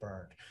we get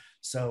burned.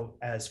 So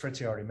as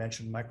Fritzi already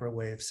mentioned,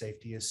 microwave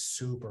safety is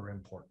super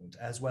important,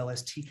 as well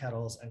as tea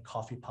kettles and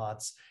coffee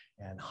pots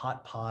and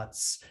hot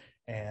pots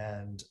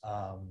and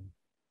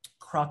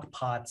crock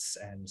pots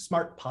and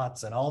smart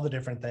pots and all the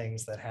different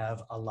things that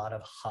have a lot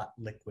of hot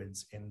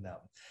liquids in them.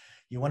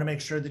 You want to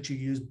make sure that you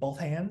use both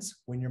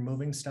hands when you're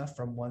moving stuff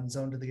from one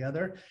zone to the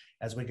other.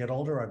 As we get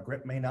older, our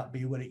grip may not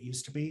be what it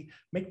used to be.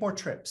 Make more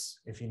trips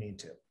if you need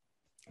to.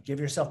 Give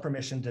yourself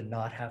permission to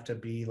not have to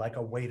be like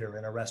a waiter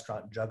in a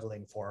restaurant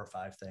juggling 4 or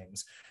 5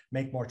 things.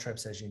 Make more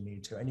trips as you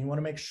need to. And you want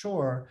to make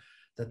sure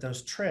that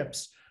those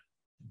trips,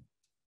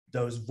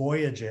 those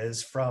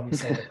voyages from,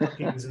 say, the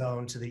cooking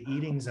zone to the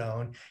eating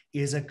zone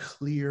is a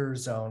clear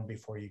zone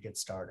before you get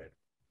started.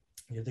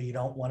 You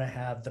don't want to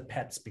have the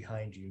pets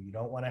behind you. You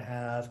don't want to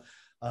have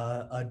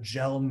a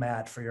gel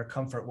mat for your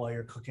comfort while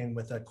you're cooking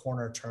with a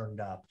corner turned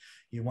up.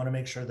 You want to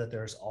make sure that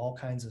there's all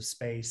kinds of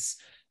space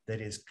that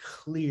is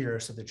clear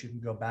so that you can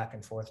go back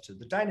and forth to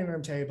the dining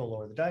room table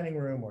or the dining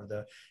room or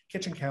the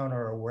kitchen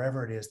counter or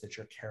wherever it is that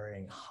you're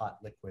carrying hot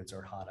liquids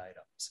or hot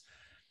items.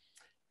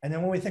 And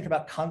then when we think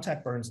about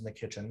contact burns in the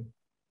kitchen,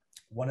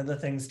 one of the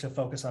things to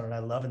focus on, and I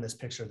love in this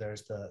picture,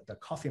 there's the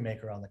coffee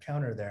maker on the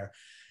counter there.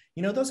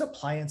 You know, those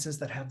appliances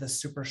that have the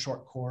super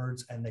short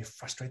cords and they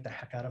frustrate the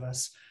heck out of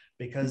us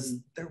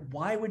because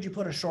why would you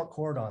put a short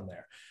cord on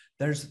there?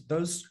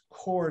 Those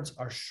cords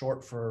are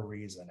short for a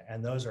reason.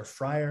 And those are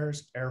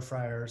fryers, air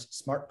fryers,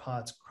 smart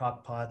pots,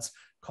 crock pots,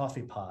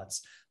 coffee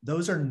pots.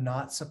 Those are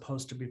not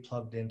supposed to be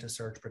plugged into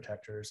surge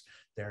protectors.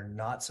 They're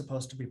not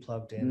supposed to be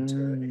plugged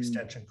into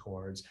extension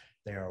cords.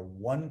 They are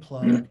one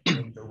plug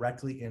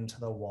directly into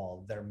the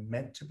wall. They're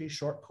meant to be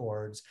short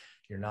cords.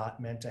 You're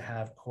not meant to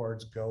have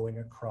cords going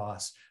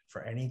across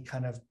for any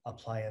kind of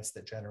appliance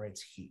that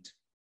generates heat.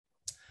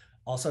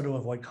 Also, to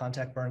avoid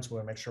contact burns, we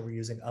want to make sure we're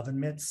using oven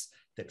mitts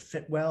that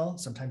fit well.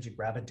 Sometimes you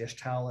grab a dish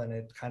towel and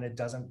it kind of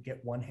doesn't get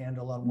one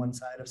handle on one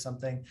side of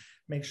something.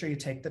 Make sure you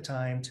take the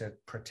time to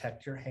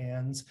protect your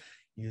hands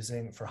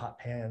using for hot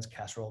pans,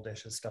 casserole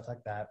dishes, stuff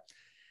like that.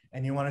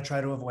 And you want to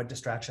try to avoid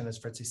distraction. As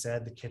Fritzi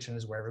said, the kitchen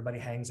is where everybody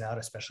hangs out,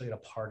 especially at a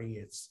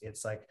party.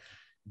 It's like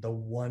the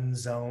one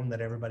zone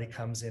that everybody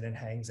comes in and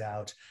hangs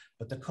out,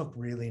 but the cook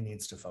really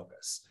needs to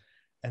focus.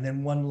 And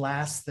then one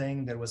last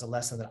thing, there was a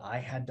lesson that I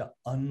had to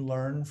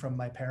unlearn from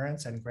my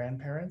parents and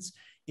grandparents.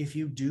 If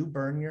you do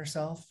burn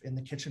yourself in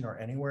the kitchen or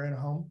anywhere in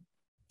home,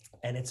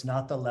 and it's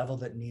not the level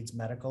that needs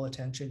medical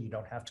attention, you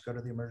don't have to go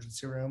to the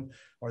emergency room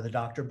or the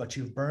doctor, but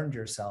you've burned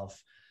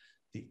yourself,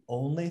 the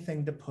only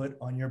thing to put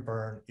on your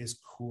burn is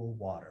cool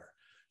water,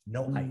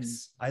 no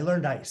ice. I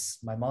learned ice.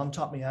 My mom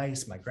taught me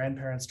ice. My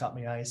grandparents taught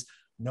me ice.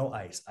 No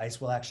ice.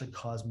 Ice will actually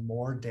cause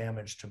more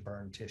damage to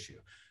burn tissue.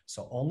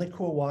 So only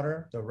cool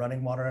water. The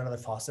running water out of the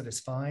faucet is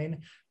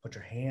fine. Put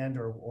your hand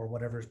or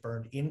whatever's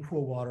burned in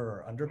cool water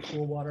or under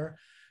cool water.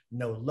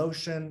 No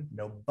lotion,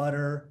 no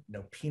butter,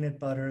 no peanut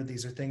butter.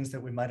 These are things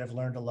that we might have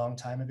learned a long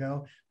time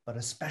ago, but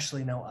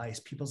especially no ice.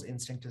 People's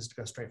instinct is to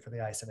go straight for the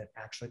ice, and it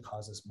actually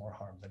causes more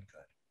harm than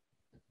good.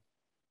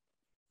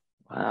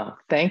 Wow,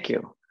 thank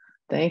you.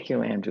 Thank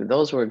you, Andrew.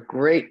 Those were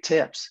great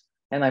tips.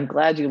 And I'm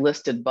glad you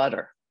listed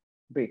butter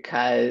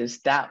because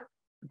that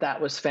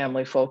was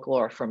family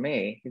folklore for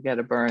me. You got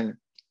to burn.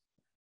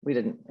 We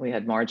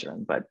had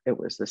margarine, but it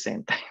was the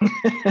same thing.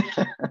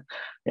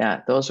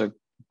 Yeah, those are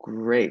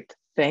great.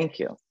 Thank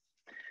you.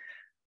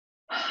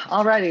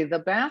 All righty, the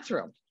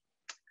bathroom.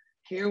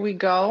 Here we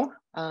go.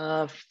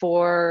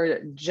 For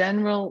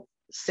general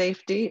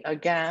safety,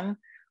 again,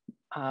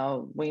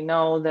 we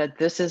know that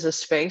this is a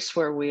space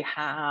where we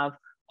have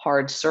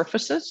hard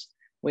surfaces,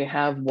 we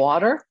have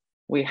water,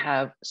 we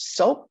have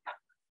soap,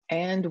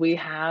 and we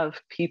have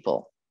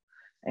people.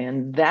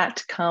 And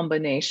that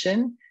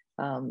combination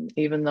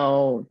even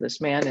though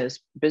this man is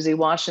busy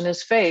washing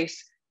his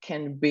face,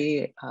 can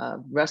be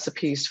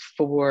recipes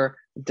for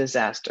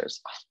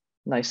disasters.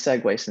 Nice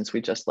segue since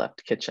we just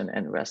left kitchen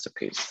and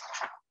recipes.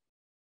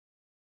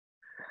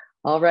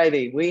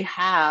 Alrighty, we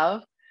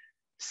have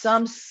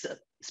some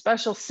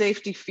special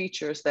safety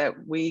features that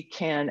we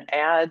can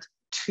add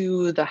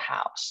to the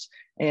house.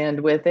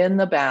 And within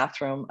the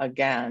bathroom,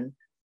 again,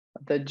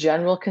 the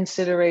general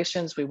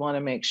considerations, we want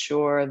to make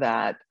sure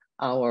that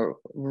our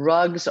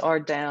rugs are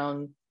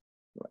down,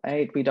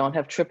 right? We don't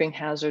have tripping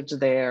hazards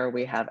there.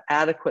 We have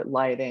adequate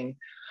lighting.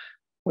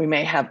 We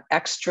may have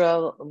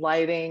extra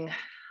lighting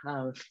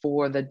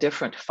for the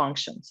different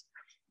functions.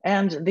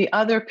 And the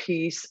other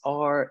piece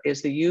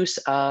is the use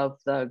of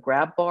the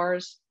grab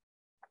bars,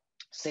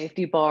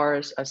 safety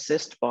bars,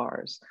 assist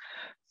bars.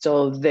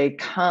 So they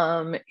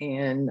come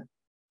in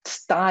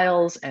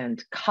styles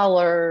and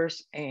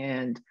colors,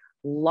 and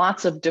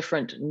lots of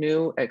different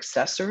new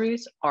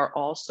accessories are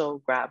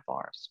also grab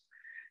bars.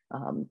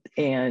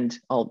 And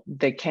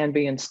they can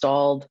be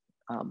installed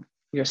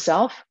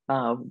yourself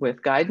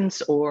with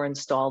guidance or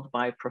installed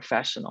by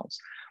professionals.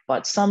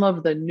 But some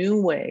of the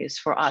new ways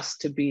for us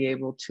to be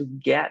able to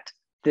get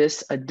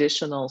this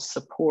additional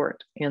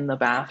support in the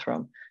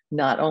bathroom,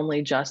 not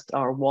only just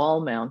our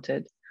wall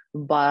mounted,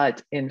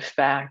 but in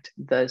fact,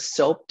 the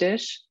soap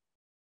dish.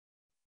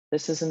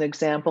 This is an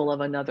example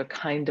of another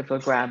kind of a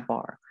grab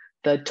bar.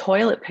 The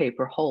toilet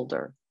paper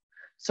holder.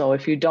 So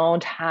if you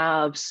don't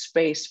have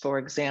space, for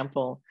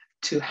example,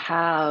 to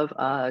have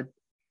a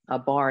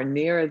bar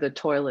near the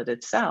toilet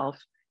itself,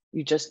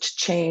 you just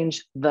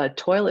change the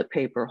toilet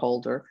paper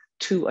holder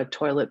to a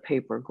toilet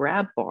paper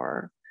grab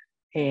bar,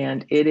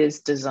 and it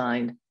is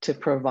designed to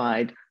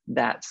provide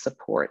that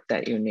support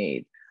that you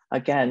need.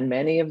 Again,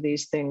 many of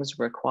these things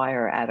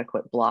require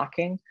adequate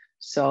blocking,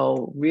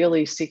 so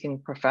really seeking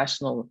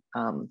professional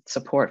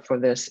support for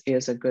this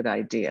is a good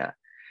idea.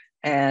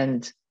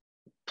 And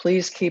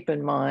please keep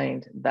in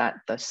mind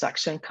that the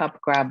suction cup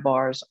grab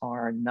bars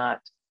are not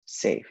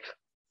safe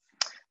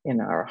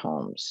in our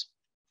homes.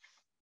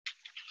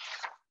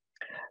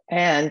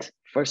 And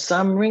for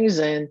some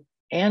reason,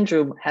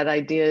 Andrew had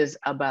ideas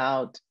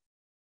about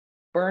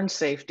burn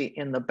safety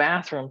in the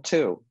bathroom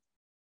too.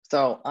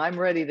 So I'm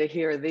ready to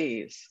hear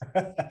these.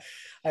 I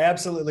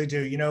absolutely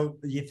do. You know,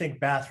 you think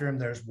bathroom,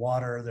 there's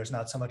water, there's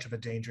not so much of a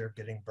danger of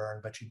getting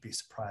burned, but you'd be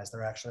surprised.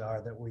 There actually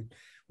are that when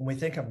we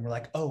think of them, we're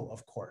like, oh,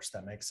 of course,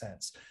 that makes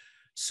sense.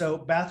 So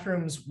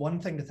bathrooms, one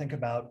thing to think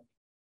about,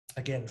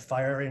 again,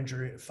 fire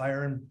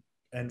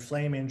and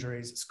flame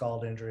injuries,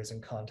 scald injuries,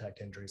 and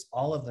contact injuries,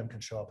 all of them can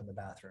show up in the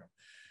bathroom.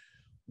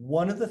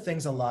 One of the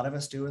things a lot of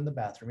us do in the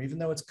bathroom, even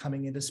though it's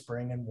coming into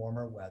spring and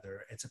warmer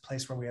weather, it's a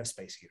place where we have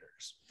space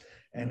heaters.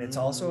 And it's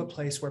also a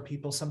place where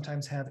people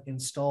sometimes have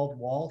installed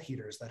wall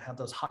heaters that have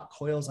those hot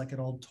coils like an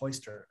old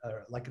toaster,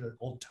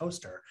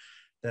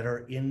 that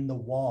are in the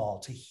wall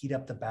to heat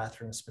up the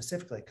bathroom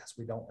specifically, because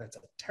it's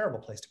a terrible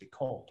place to be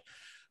cold.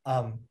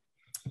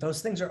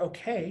 Those things are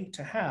okay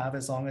to have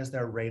as long as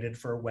they're rated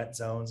for wet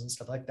zones and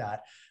stuff like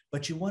that.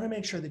 But you want to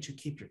make sure that you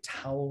keep your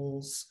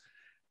towels,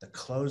 the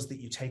clothes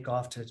that you take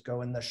off to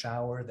go in the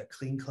shower, the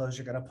clean clothes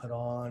you're going to put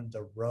on,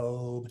 the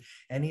robe,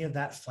 any of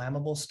that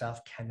flammable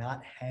stuff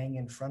cannot hang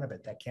in front of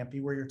it. That can't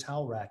be where your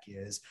towel rack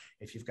is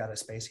if you've got a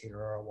space heater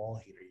or a wall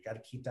heater. You got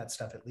to keep that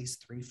stuff at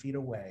least 3 feet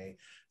away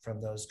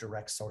from those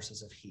direct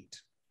sources of heat.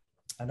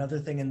 Another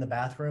thing in the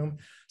bathroom,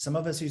 some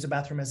of us use a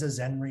bathroom as a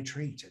Zen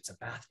retreat. It's a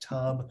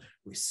bathtub,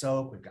 we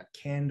soak, we've got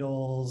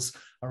candles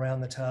around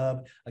the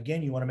tub.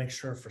 Again, you want to make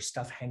sure for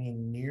stuff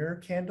hanging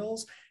near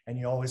candles, and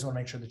you always want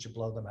to make sure that you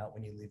blow them out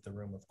when you leave the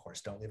room, of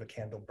course. Don't leave a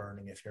candle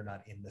burning if you're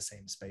not in the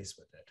same space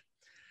with it.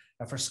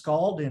 Now for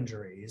scald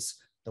injuries,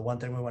 the one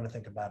thing we want to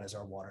think about is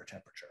our water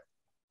temperature.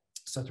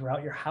 So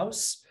throughout your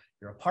house,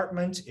 your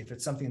apartment, if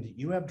it's something that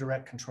you have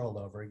direct control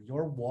over,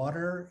 your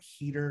water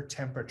heater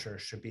temperature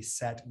should be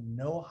set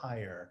no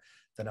higher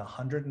than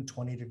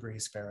 120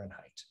 degrees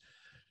Fahrenheit.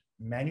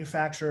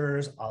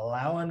 Manufacturers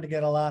allow them to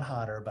get a lot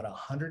hotter, but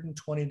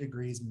 120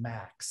 degrees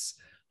max.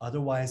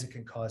 Otherwise, it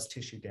can cause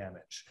tissue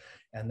damage.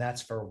 And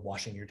that's for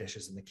washing your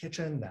dishes in the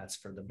kitchen. That's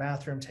for the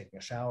bathroom, taking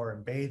a shower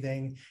and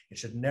bathing. It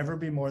should never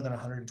be more than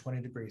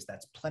 120 degrees.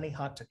 That's plenty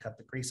hot to cut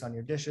the grease on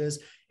your dishes.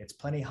 It's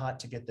plenty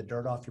hot to get the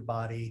dirt off your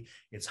body.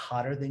 It's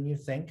hotter than you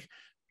think,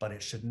 but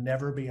it should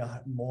never be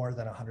more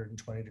than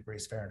 120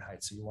 degrees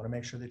Fahrenheit. So you want to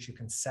make sure that you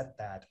can set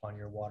that on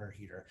your water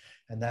heater.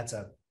 And that's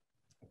a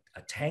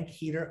tank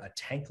heater, a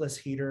tankless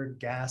heater,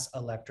 gas,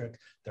 electric.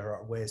 There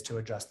are ways to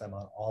adjust them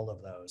on all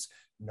of those,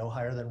 no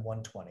higher than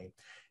 120.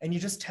 And you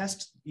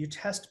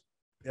test,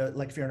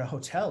 like if you're in a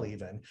hotel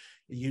even,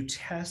 you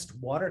test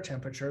water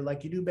temperature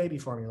like you do baby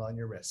formula on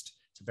your wrist.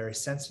 It's a very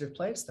sensitive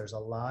place. There's a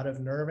lot of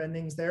nerve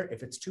endings there.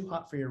 If it's too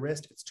hot for your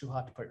wrist, it's too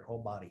hot to put your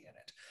whole body in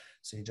it.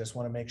 So you just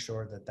want to make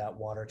sure that that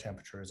water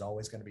temperature is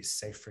always going to be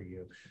safe for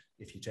you.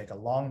 If you take a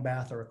long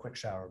bath or a quick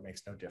shower, it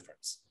makes no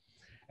difference.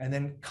 And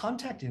then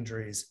contact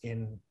injuries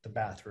in the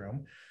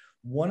bathroom.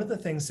 One of the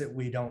things that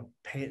we don't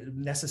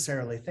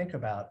necessarily think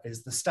about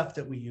is the stuff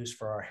that we use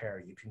for our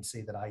hair. You can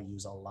see that I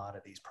use a lot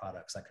of these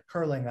products, like a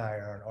curling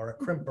iron or a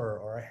crimper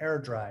or a hair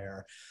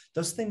dryer.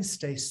 Those things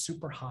stay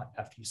super hot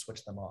after you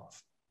switch them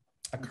off.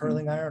 A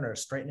curling iron or a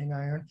straightening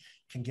iron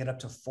can get up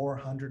to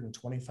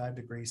 425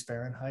 degrees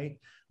Fahrenheit,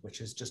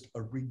 which is just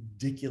a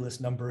ridiculous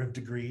number of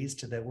degrees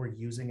that we're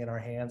using in our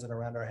hands and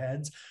around our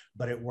heads,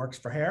 but it works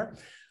for hair.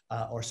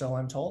 Or so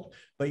I'm told.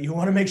 But you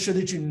want to make sure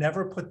that you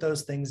never put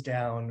those things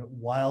down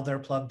while they're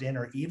plugged in,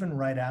 or even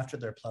right after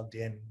they're plugged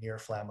in near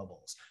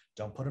flammables.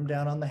 Don't put them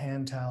down on the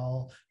hand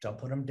towel. Don't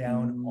put them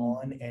down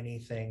on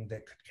anything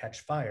that could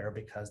catch fire,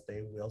 because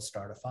they will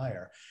start a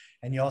fire.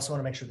 And you also want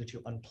to make sure that you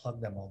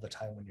unplug them all the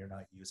time when you're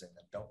not using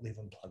them. Don't leave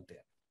them plugged in.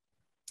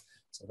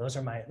 So those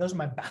are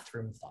my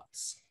bathroom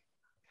thoughts.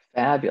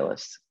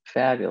 Fabulous,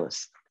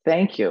 fabulous.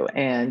 Thank you.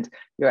 And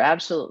you're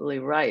absolutely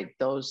right.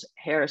 Those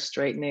hair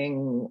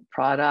straightening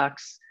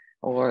products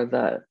or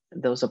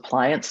those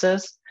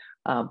appliances,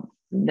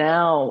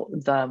 now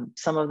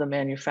some of the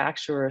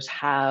manufacturers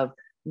have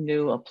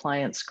new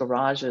appliance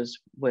garages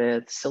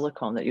with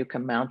silicone that you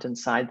can mount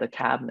inside the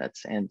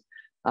cabinets. And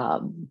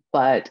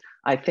but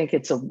I think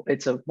it's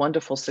a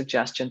wonderful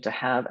suggestion to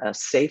have a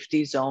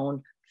safety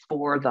zone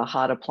for the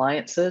hot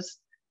appliances,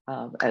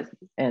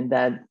 and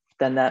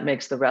then that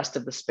makes the rest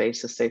of the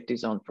space a safety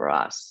zone for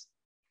us.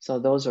 So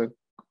those are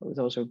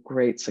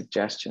great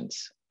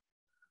suggestions.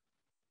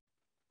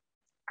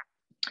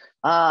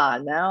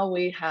 Now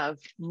we have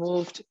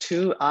moved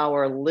to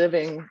our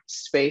living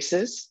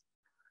spaces.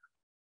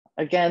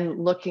 Again,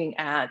 looking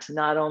at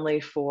not only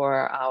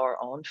for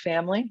our own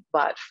family,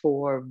 but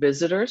for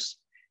visitors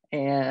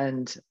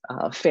and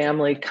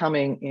family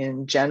coming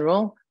in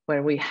general.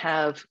 When we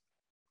have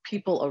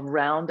people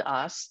around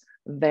us,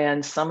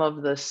 then some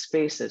of the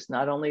spaces,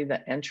 not only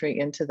the entry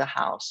into the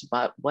house,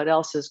 but what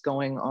else is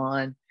going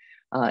on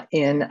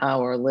in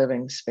our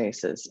living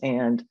spaces,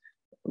 and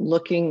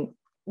looking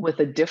with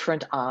a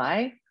different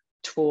eye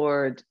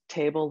toward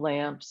table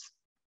lamps,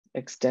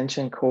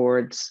 extension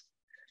cords,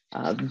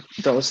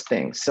 those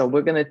things. So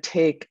we're going to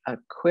take a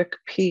quick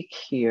peek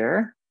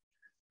here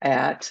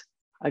at,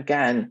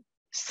 again,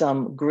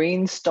 some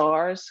green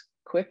stars.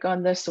 Quick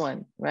on this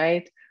one,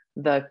 right?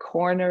 The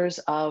corners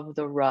of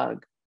the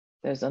rug.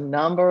 There's a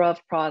number of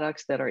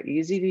products that are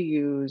easy to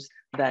use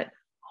that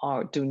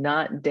do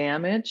not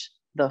damage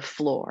the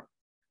floor.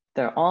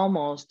 They're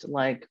almost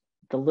like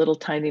the little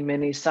tiny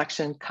mini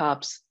suction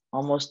cups.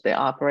 Almost, they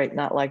operate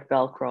not like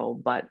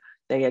Velcro, but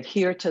they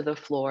adhere to the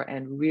floor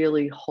and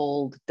really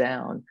hold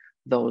down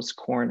those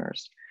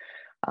corners.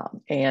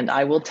 And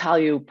I will tell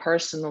you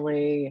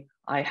personally,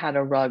 I had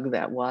a rug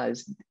that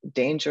was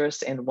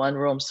dangerous in one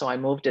room, so I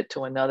moved it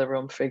to another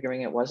room,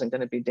 figuring it wasn't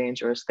going to be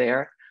dangerous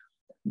there.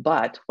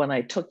 But when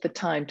I took the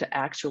time to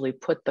actually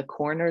put the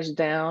corners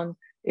down,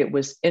 it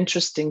was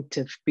interesting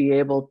to be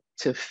able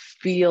to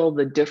feel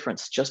the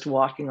difference just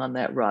walking on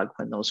that rug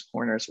when those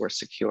corners were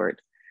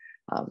secured.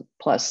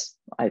 Plus,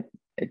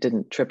 it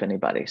didn't trip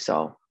anybody,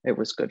 so it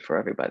was good for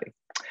everybody.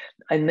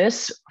 In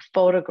this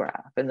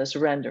photograph, in this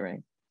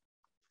rendering,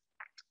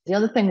 the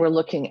other thing we're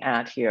looking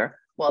at here,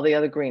 well, the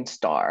other green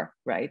star,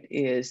 right,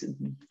 is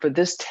for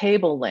this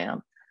table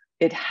lamp,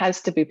 it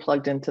has to be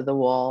plugged into the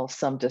wall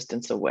some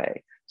distance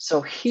away.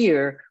 So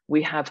here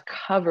we have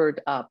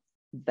covered up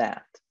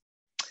that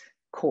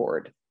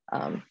cord.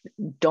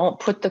 Don't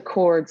put the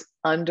cords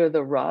under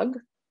the rug,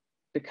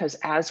 because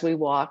as we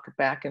walk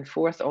back and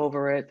forth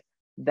over it,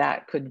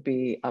 that could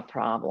be a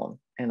problem.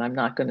 And I'm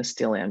not going to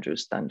steal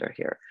Andrew's thunder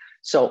here.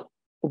 So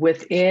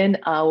within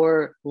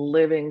our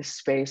living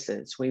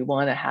spaces, we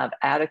want to have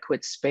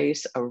adequate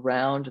space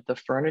around the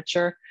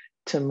furniture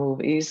to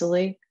move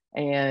easily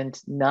and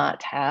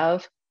not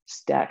have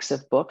stacks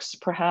of books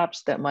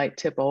perhaps that might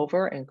tip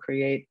over and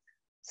create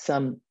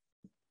some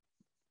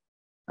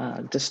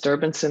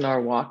disturbance in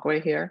our walkway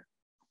here,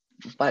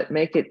 but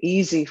make it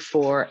easy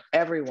for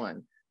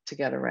everyone to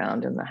get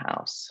around in the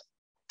house.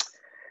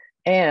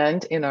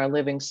 And in our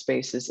living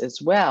spaces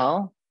as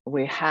well,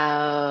 we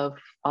have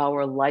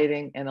our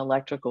lighting and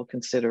electrical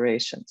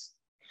considerations.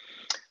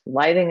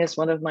 Lighting is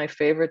one of my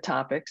favorite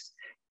topics,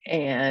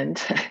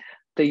 and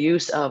the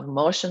use of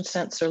motion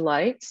sensor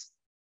lights,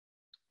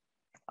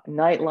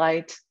 night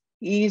light,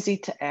 easy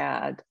to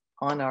add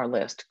on our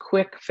list,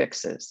 quick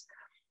fixes.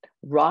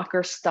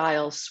 Rocker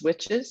style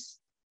switches,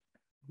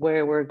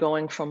 where we're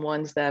going from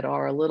ones that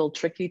are a little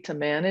tricky to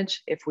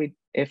manage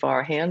if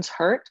our hands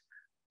hurt,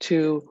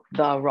 to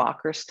the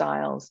rocker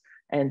styles.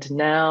 And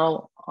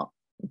now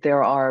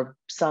there are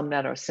some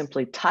that are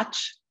simply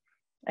touch.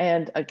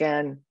 And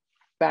again,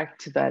 back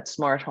to that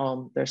smart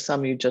home, there's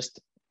some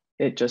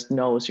it just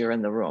knows you're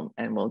in the room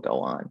and will go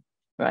on,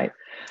 right?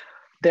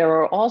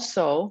 There are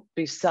also,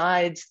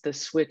 besides the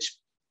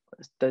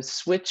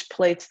switch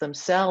plates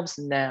themselves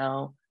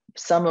now,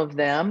 some of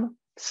them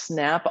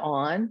snap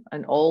on.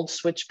 An old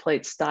switch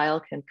plate style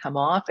can come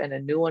off and a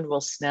new one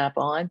will snap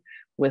on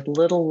with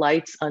little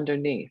lights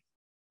underneath.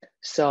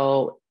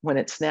 So when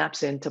it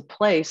snaps into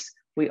place,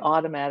 we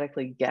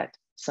automatically get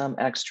some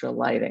extra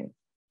lighting.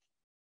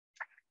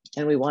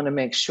 And we want to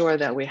make sure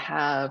that we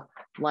have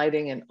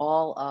lighting in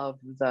all of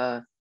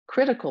the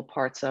critical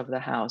parts of the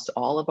house,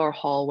 all of our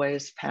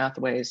hallways,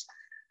 pathways,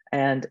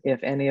 and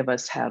if any of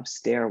us have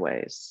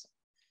stairways.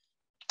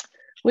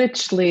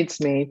 Which leads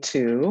me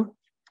to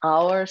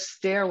our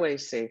stairway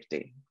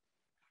safety.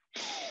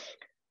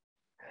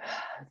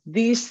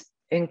 These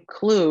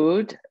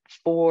include,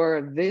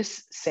 for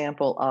this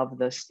sample of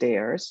the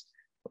stairs,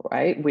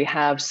 right? We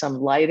have some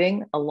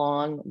lighting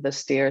along the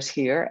stairs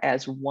here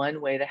as one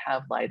way to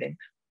have lighting,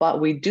 but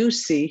we do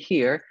see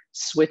here,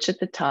 switch at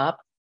the top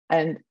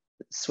and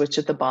switch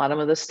at the bottom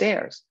of the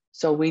stairs.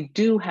 So we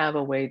do have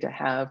a way to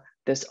have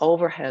this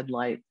overhead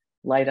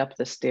light up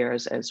the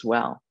stairs as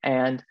well,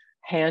 and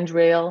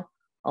handrail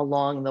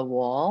along the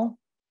wall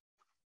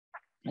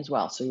as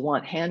well. So you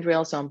want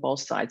handrails on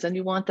both sides, and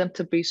you want them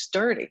to be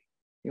sturdy.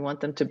 You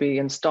want them to be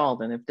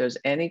installed. And if there's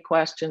any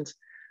questions,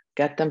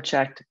 get them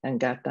checked and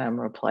get them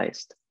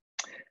replaced.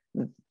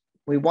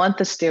 We want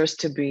the stairs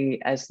to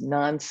be as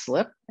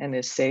non-slip and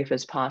as safe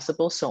as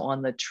possible. So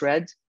on the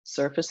tread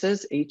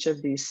surfaces, each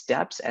of these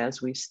steps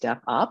as we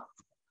step up,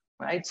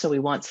 right? So we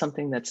want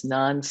something that's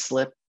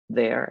non-slip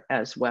there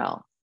as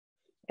well.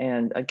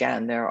 And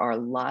again, there are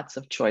lots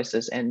of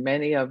choices, and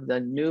many of the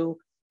new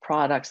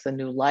products, the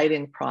new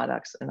lighting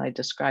products, and I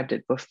described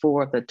it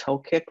before, the toe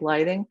kick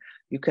lighting,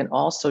 you can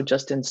also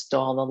just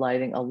install the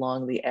lighting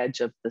along the edge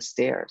of the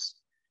stairs,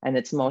 and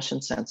it's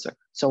motion sensor.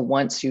 So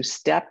once you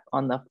step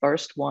on the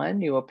first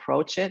one, you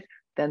approach it,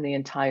 then the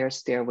entire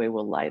stairway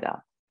will light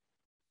up.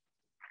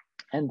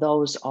 And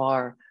those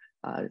are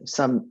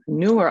some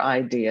newer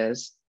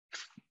ideas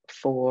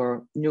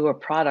for newer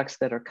products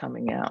that are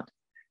coming out.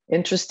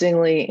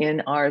 Interestingly,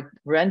 in our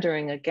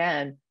rendering,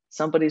 again,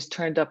 somebody's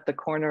turned up the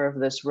corner of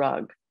this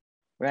rug,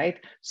 right?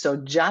 So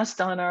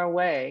just on our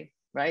way,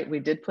 right, we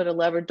did put a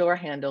lever door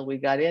handle, we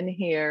got in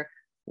here,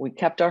 we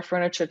kept our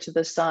furniture to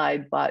the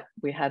side, but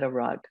we had a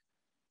rug.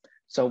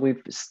 So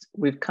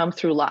we've come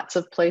through lots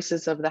of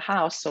places of the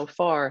house so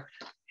far,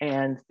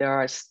 and there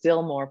are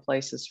still more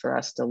places for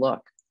us to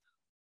look.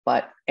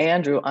 But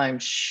Andrew, I'm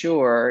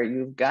sure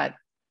you've got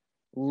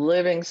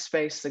living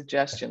space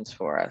suggestions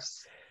for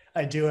us.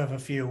 I do have a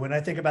few. When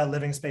I think about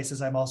living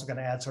spaces, I'm also going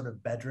to add sort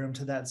of bedroom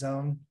to that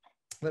zone.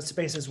 The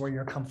spaces where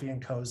you're comfy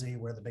and cozy,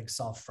 where the big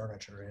soft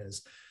furniture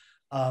is.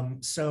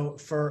 So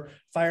for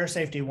fire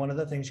safety, one of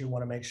the things you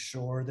want to make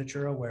sure that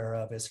you're aware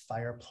of is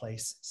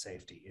fireplace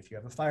safety. If you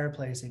have a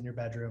fireplace in your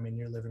bedroom, in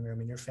your living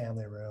room, in your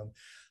family room,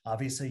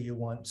 obviously you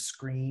want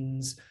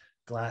screens,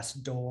 glass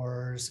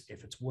doors,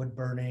 if it's wood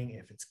burning,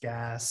 if it's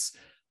gas.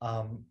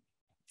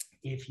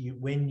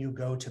 When you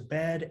go to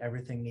bed,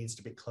 everything needs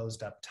to be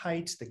closed up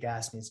tight. The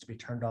gas needs to be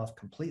turned off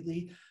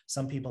completely.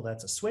 Some people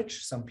that's a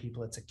switch. Some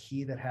people it's a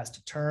key that has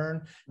to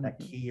turn. That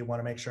key, you want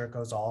to make sure it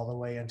goes all the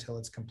way until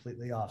it's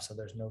completely off, so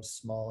there's no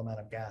small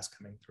amount of gas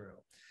coming through.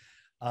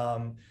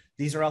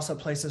 These are also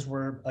places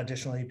where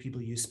additionally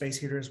people use space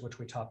heaters, which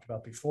we talked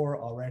about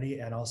before already,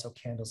 and also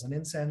candles and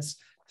incense,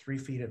 3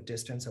 feet of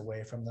distance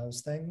away from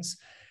those things.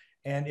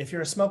 And if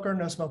you're a smoker,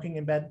 no smoking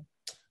in bed.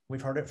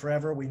 We've heard it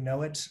forever, we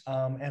know it.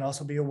 And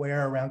also be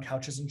aware around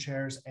couches and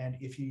chairs. And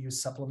if you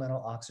use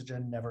supplemental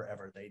oxygen, never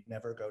ever, they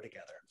never go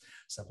together.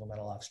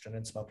 Supplemental oxygen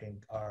and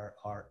smoking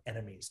are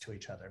enemies to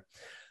each other.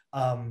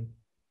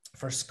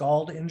 For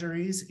scald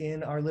injuries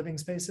in our living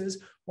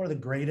spaces, one of the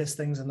greatest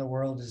things in the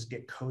world is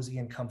get cozy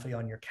and comfy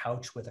on your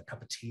couch with a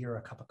cup of tea or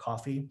a cup of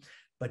coffee.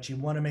 But you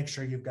want to make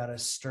sure you've got a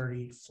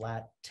sturdy,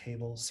 flat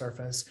table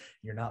surface.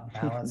 You're not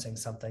balancing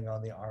something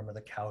on the arm of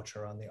the couch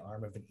or on the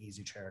arm of an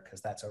easy chair,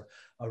 because that's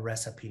a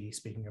recipe.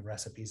 Speaking of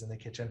recipes in the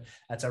kitchen,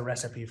 that's a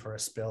recipe for a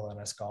spill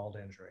and a scald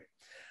injury.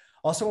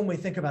 Also, when we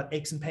think about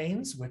aches and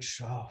pains, which,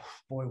 oh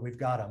boy, we've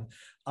got them,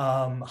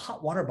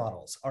 hot water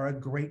bottles are a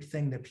great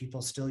thing that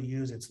people still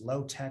use. It's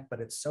low tech, but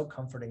it's so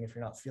comforting if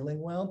you're not feeling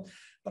well.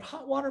 But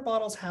hot water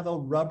bottles have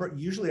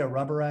usually a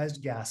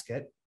rubberized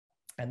gasket,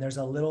 and there's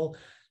a little,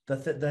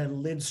 the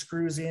lid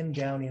screws in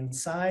down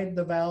inside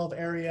the valve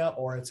area,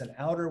 or it's an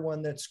outer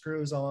one that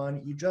screws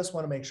on. You just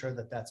want to make sure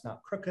that that's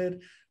not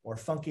crooked or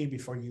funky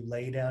before you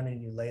lay down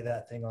and you lay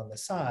that thing on the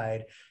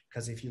side,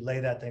 because if you lay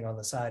that thing on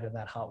the side and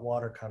that hot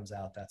water comes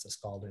out, that's a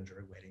scald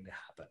injury waiting to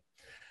happen.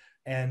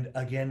 And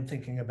again,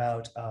 thinking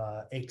about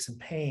aches and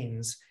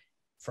pains,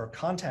 for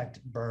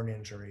contact burn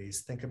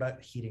injuries, think about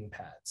heating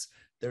pads.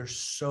 They're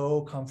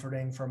so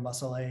comforting for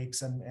muscle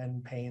aches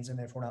and pains, and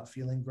if we're not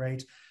feeling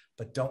great.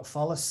 But don't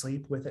fall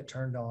asleep with it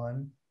turned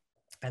on.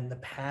 And the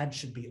pad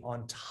should be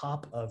on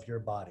top of your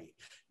body,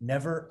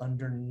 never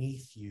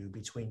underneath you,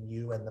 between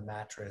you and the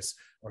mattress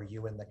or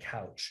you and the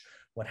couch.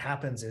 What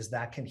happens is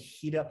that can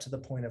heat up to the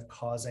point of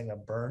causing a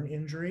burn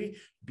injury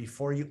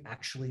before you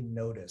actually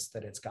notice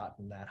that it's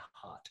gotten that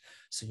hot.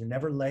 So you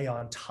never lay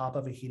on top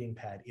of a heating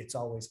pad. It's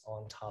always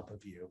on top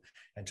of you,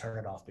 and turn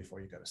it off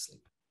before you go to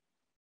sleep.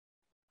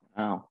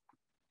 Wow,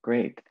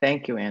 great.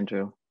 Thank you,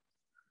 Andrew.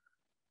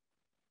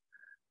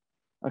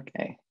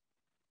 Okay,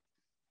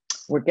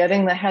 we're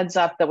getting the heads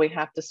up that we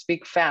have to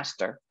speak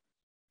faster.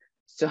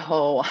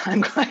 So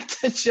I'm going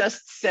to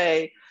just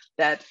say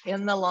that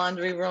in the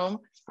laundry room,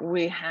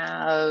 we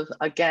have,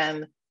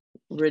 again,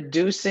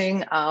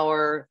 reducing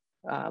our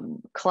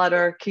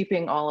clutter,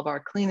 keeping all of our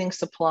cleaning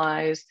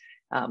supplies,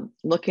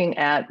 looking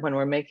at when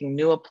we're making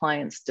new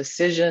appliance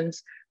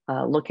decisions,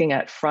 looking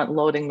at front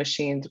loading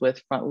machines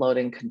with front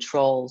loading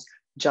controls,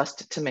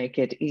 just to make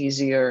it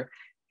easier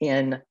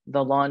in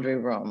the laundry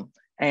room.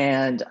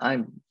 And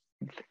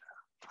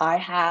I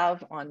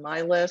have on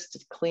my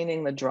list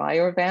cleaning the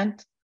dryer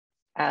vent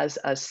as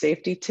a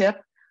safety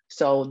tip.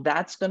 So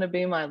that's going to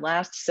be my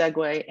last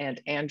segue, and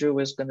Andrew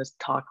is going to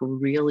talk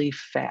really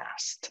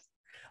fast.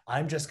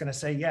 I'm just going to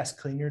say, yes,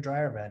 clean your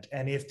dryer vent.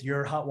 And if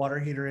your hot water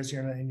heater is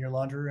in your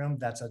laundry room,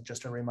 that's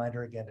just a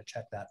reminder again to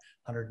check that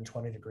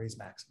 120 degrees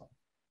maximum.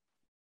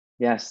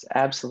 Yes,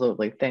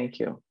 absolutely. Thank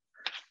you.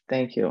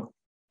 Thank you.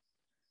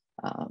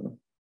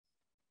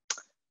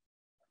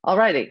 All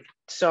righty.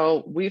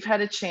 So we've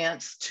had a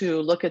chance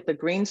to look at the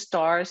green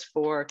stars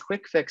for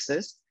quick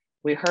fixes.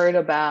 We heard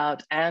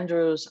about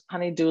Andrew's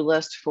honey-do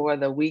list for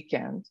the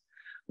weekend,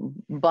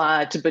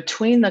 but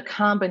between the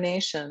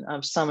combination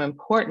of some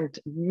important,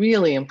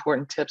 really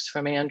important tips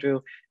from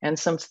Andrew and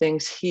some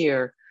things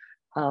here,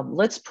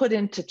 let's put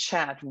into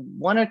chat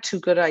 1 or 2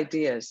 good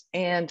ideas.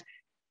 And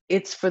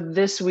it's for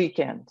this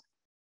weekend,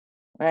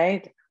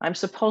 right? I'm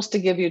supposed to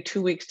give you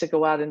 2 weeks to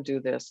go out and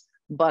do this,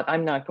 but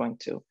I'm not going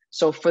to.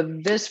 So for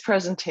this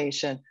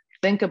presentation,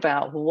 think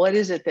about what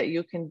is it that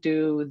you can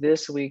do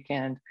this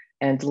weekend,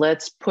 and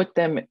let's put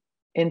them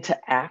into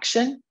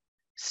action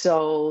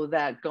so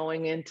that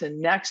going into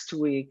next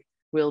week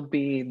will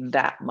be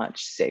that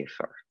much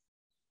safer.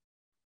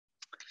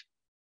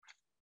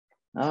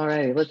 All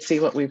right, let's see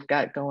what we've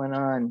got going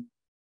on.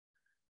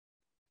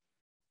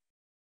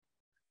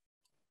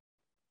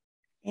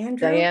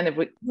 Andrew, Diane,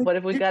 what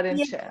have we got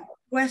in chat?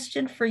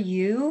 Question for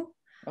you.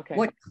 Okay.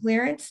 What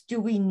clearance do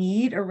we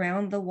need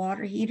around the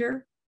water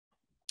heater?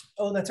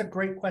 Oh, that's a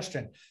great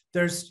question.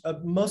 There's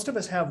most of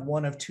us have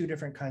one of 2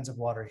 different kinds of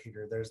water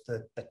heater. There's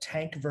the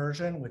tank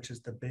version, which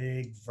is the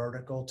big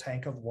vertical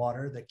tank of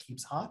water that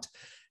keeps hot.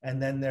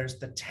 And then there's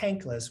the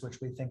tankless,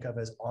 which we think of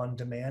as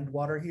on-demand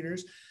water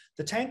heaters.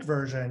 The tank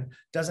version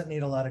doesn't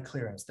need a lot of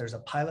clearance. There's a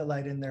pilot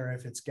light in there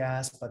if it's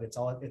gas, but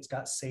it's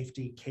got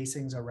safety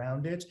casings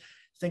around it.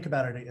 Think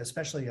about it,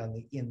 especially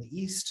in the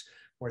East,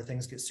 where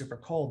things get super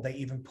cold, they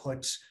even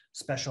put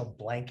special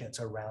blankets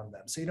around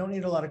them. So you don't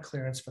need a lot of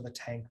clearance for the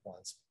tank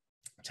ones.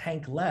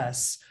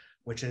 Tankless,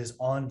 which is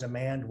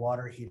on-demand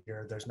water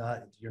heater,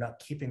 you're not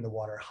keeping the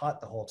water hot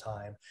the whole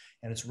time,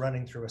 and it's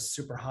running through a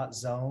super hot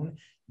zone.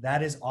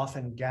 That is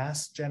often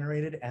gas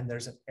generated, and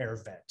there's an air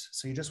vent.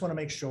 So you just want to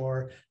make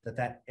sure that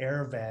that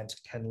air vent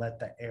can let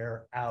the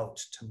air out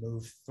to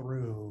move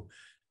through,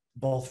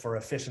 both for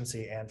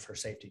efficiency and for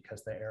safety,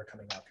 because the air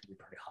coming out can be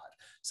pretty hot.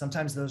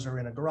 Sometimes those are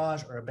in a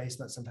garage or a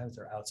basement. Sometimes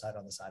they're outside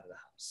on the side of the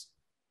house.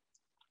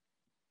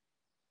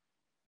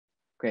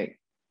 Great,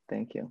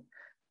 thank you.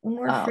 One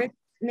more, Fritz,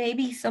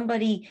 maybe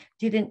somebody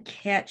didn't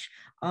catch,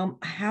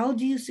 how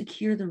do you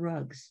secure the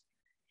rugs?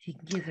 If you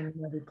can give them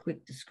another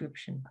quick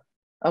description.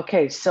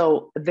 Okay,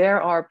 so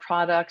there are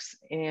products,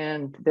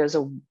 and there's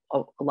a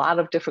lot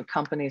of different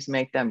companies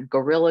make them.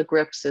 Gorilla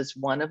Grips is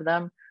one of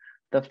them,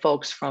 the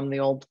folks from the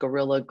old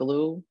Gorilla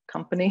Glue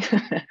company.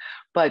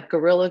 But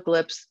Gorilla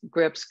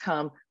Grips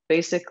come,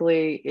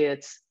 basically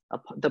it's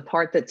the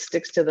part that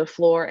sticks to the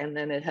floor, and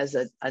then it has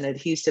an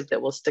adhesive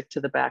that will stick to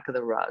the back of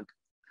the rug.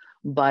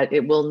 But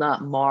it will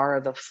not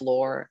mar the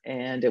floor,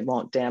 and it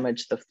won't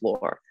damage the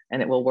floor,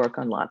 and it will work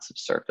on lots of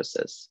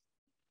surfaces.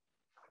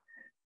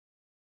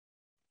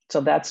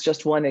 So that's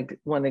just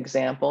one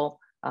example.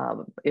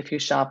 If you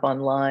shop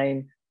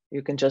online,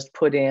 you can just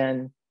put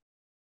in,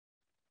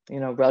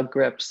 rug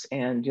grips,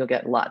 and you'll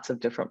get lots of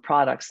different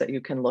products that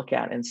you can look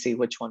at and see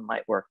which one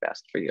might work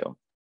best for you.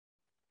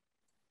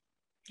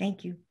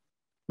 Thank you.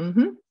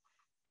 Mm-hmm.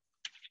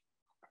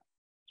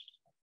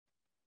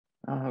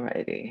 All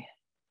righty.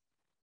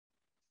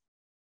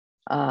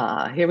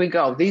 Here we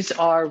go. These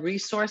are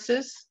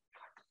resources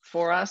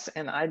for us,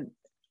 and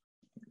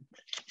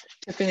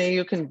Tiffany,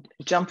 you can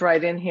jump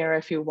right in here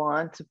if you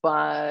want,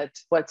 but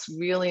what's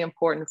really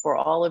important for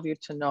all of you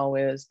to know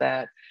is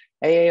that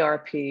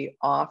AARP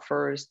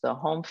offers the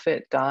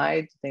HomeFit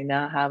guide. They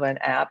now have an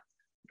app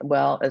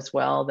as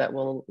well that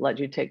will let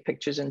you take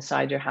pictures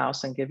inside your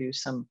house and give you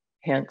some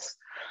hints.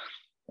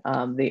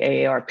 The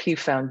AARP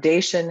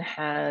Foundation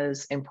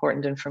has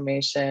important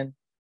information.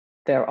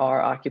 There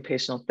are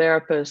occupational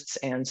therapists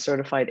and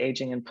certified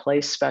aging in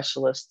place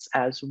specialists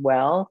as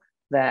well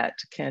that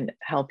can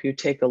help you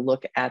take a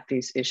look at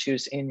these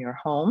issues in your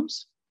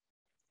homes.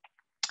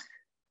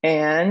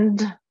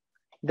 And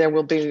there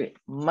will be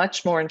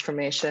much more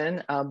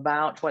information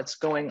about what's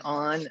going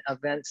on,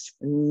 events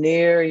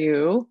near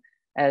you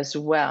as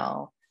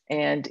well.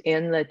 And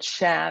in the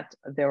chat,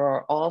 there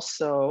are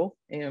also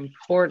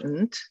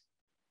important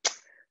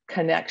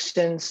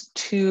connections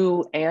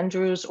to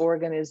Andrew's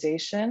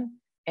organization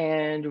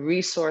and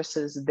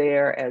resources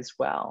there as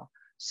well,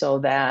 so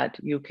that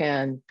you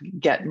can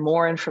get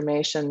more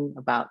information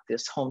about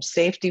this home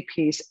safety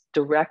piece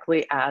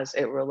directly as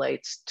it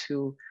relates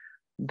to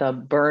the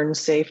burn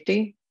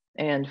safety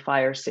and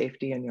fire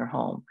safety in your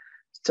home.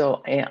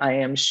 So I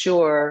am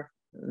sure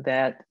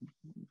that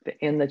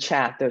in the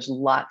chat, there's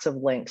lots of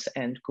links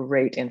and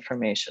great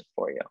information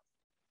for you.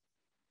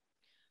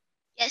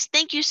 Yes,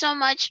 thank you so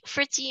much,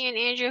 Fritzy and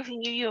Andrew. I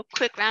can give you a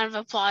quick round of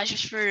applause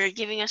just for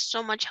giving us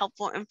so much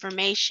helpful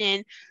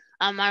information.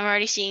 I'm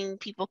already seeing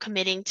people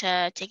committing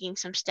to taking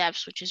some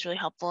steps, which is really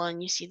helpful,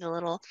 and you see the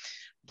little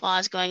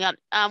applause going up.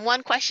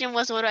 One question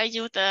was, what do I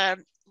do with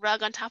the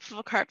rug on top of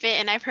a carpet?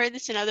 And I've heard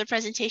this in other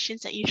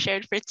presentations that you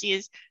shared, Fritzy,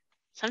 is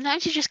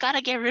sometimes you just got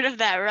to get rid of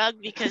that rug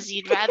because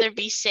you'd rather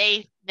be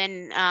safe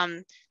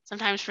than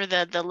sometimes for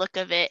the look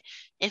of it,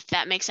 if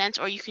that makes sense.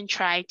 Or you can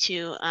try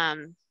to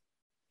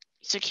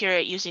secure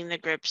it using the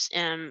grips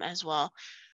as well.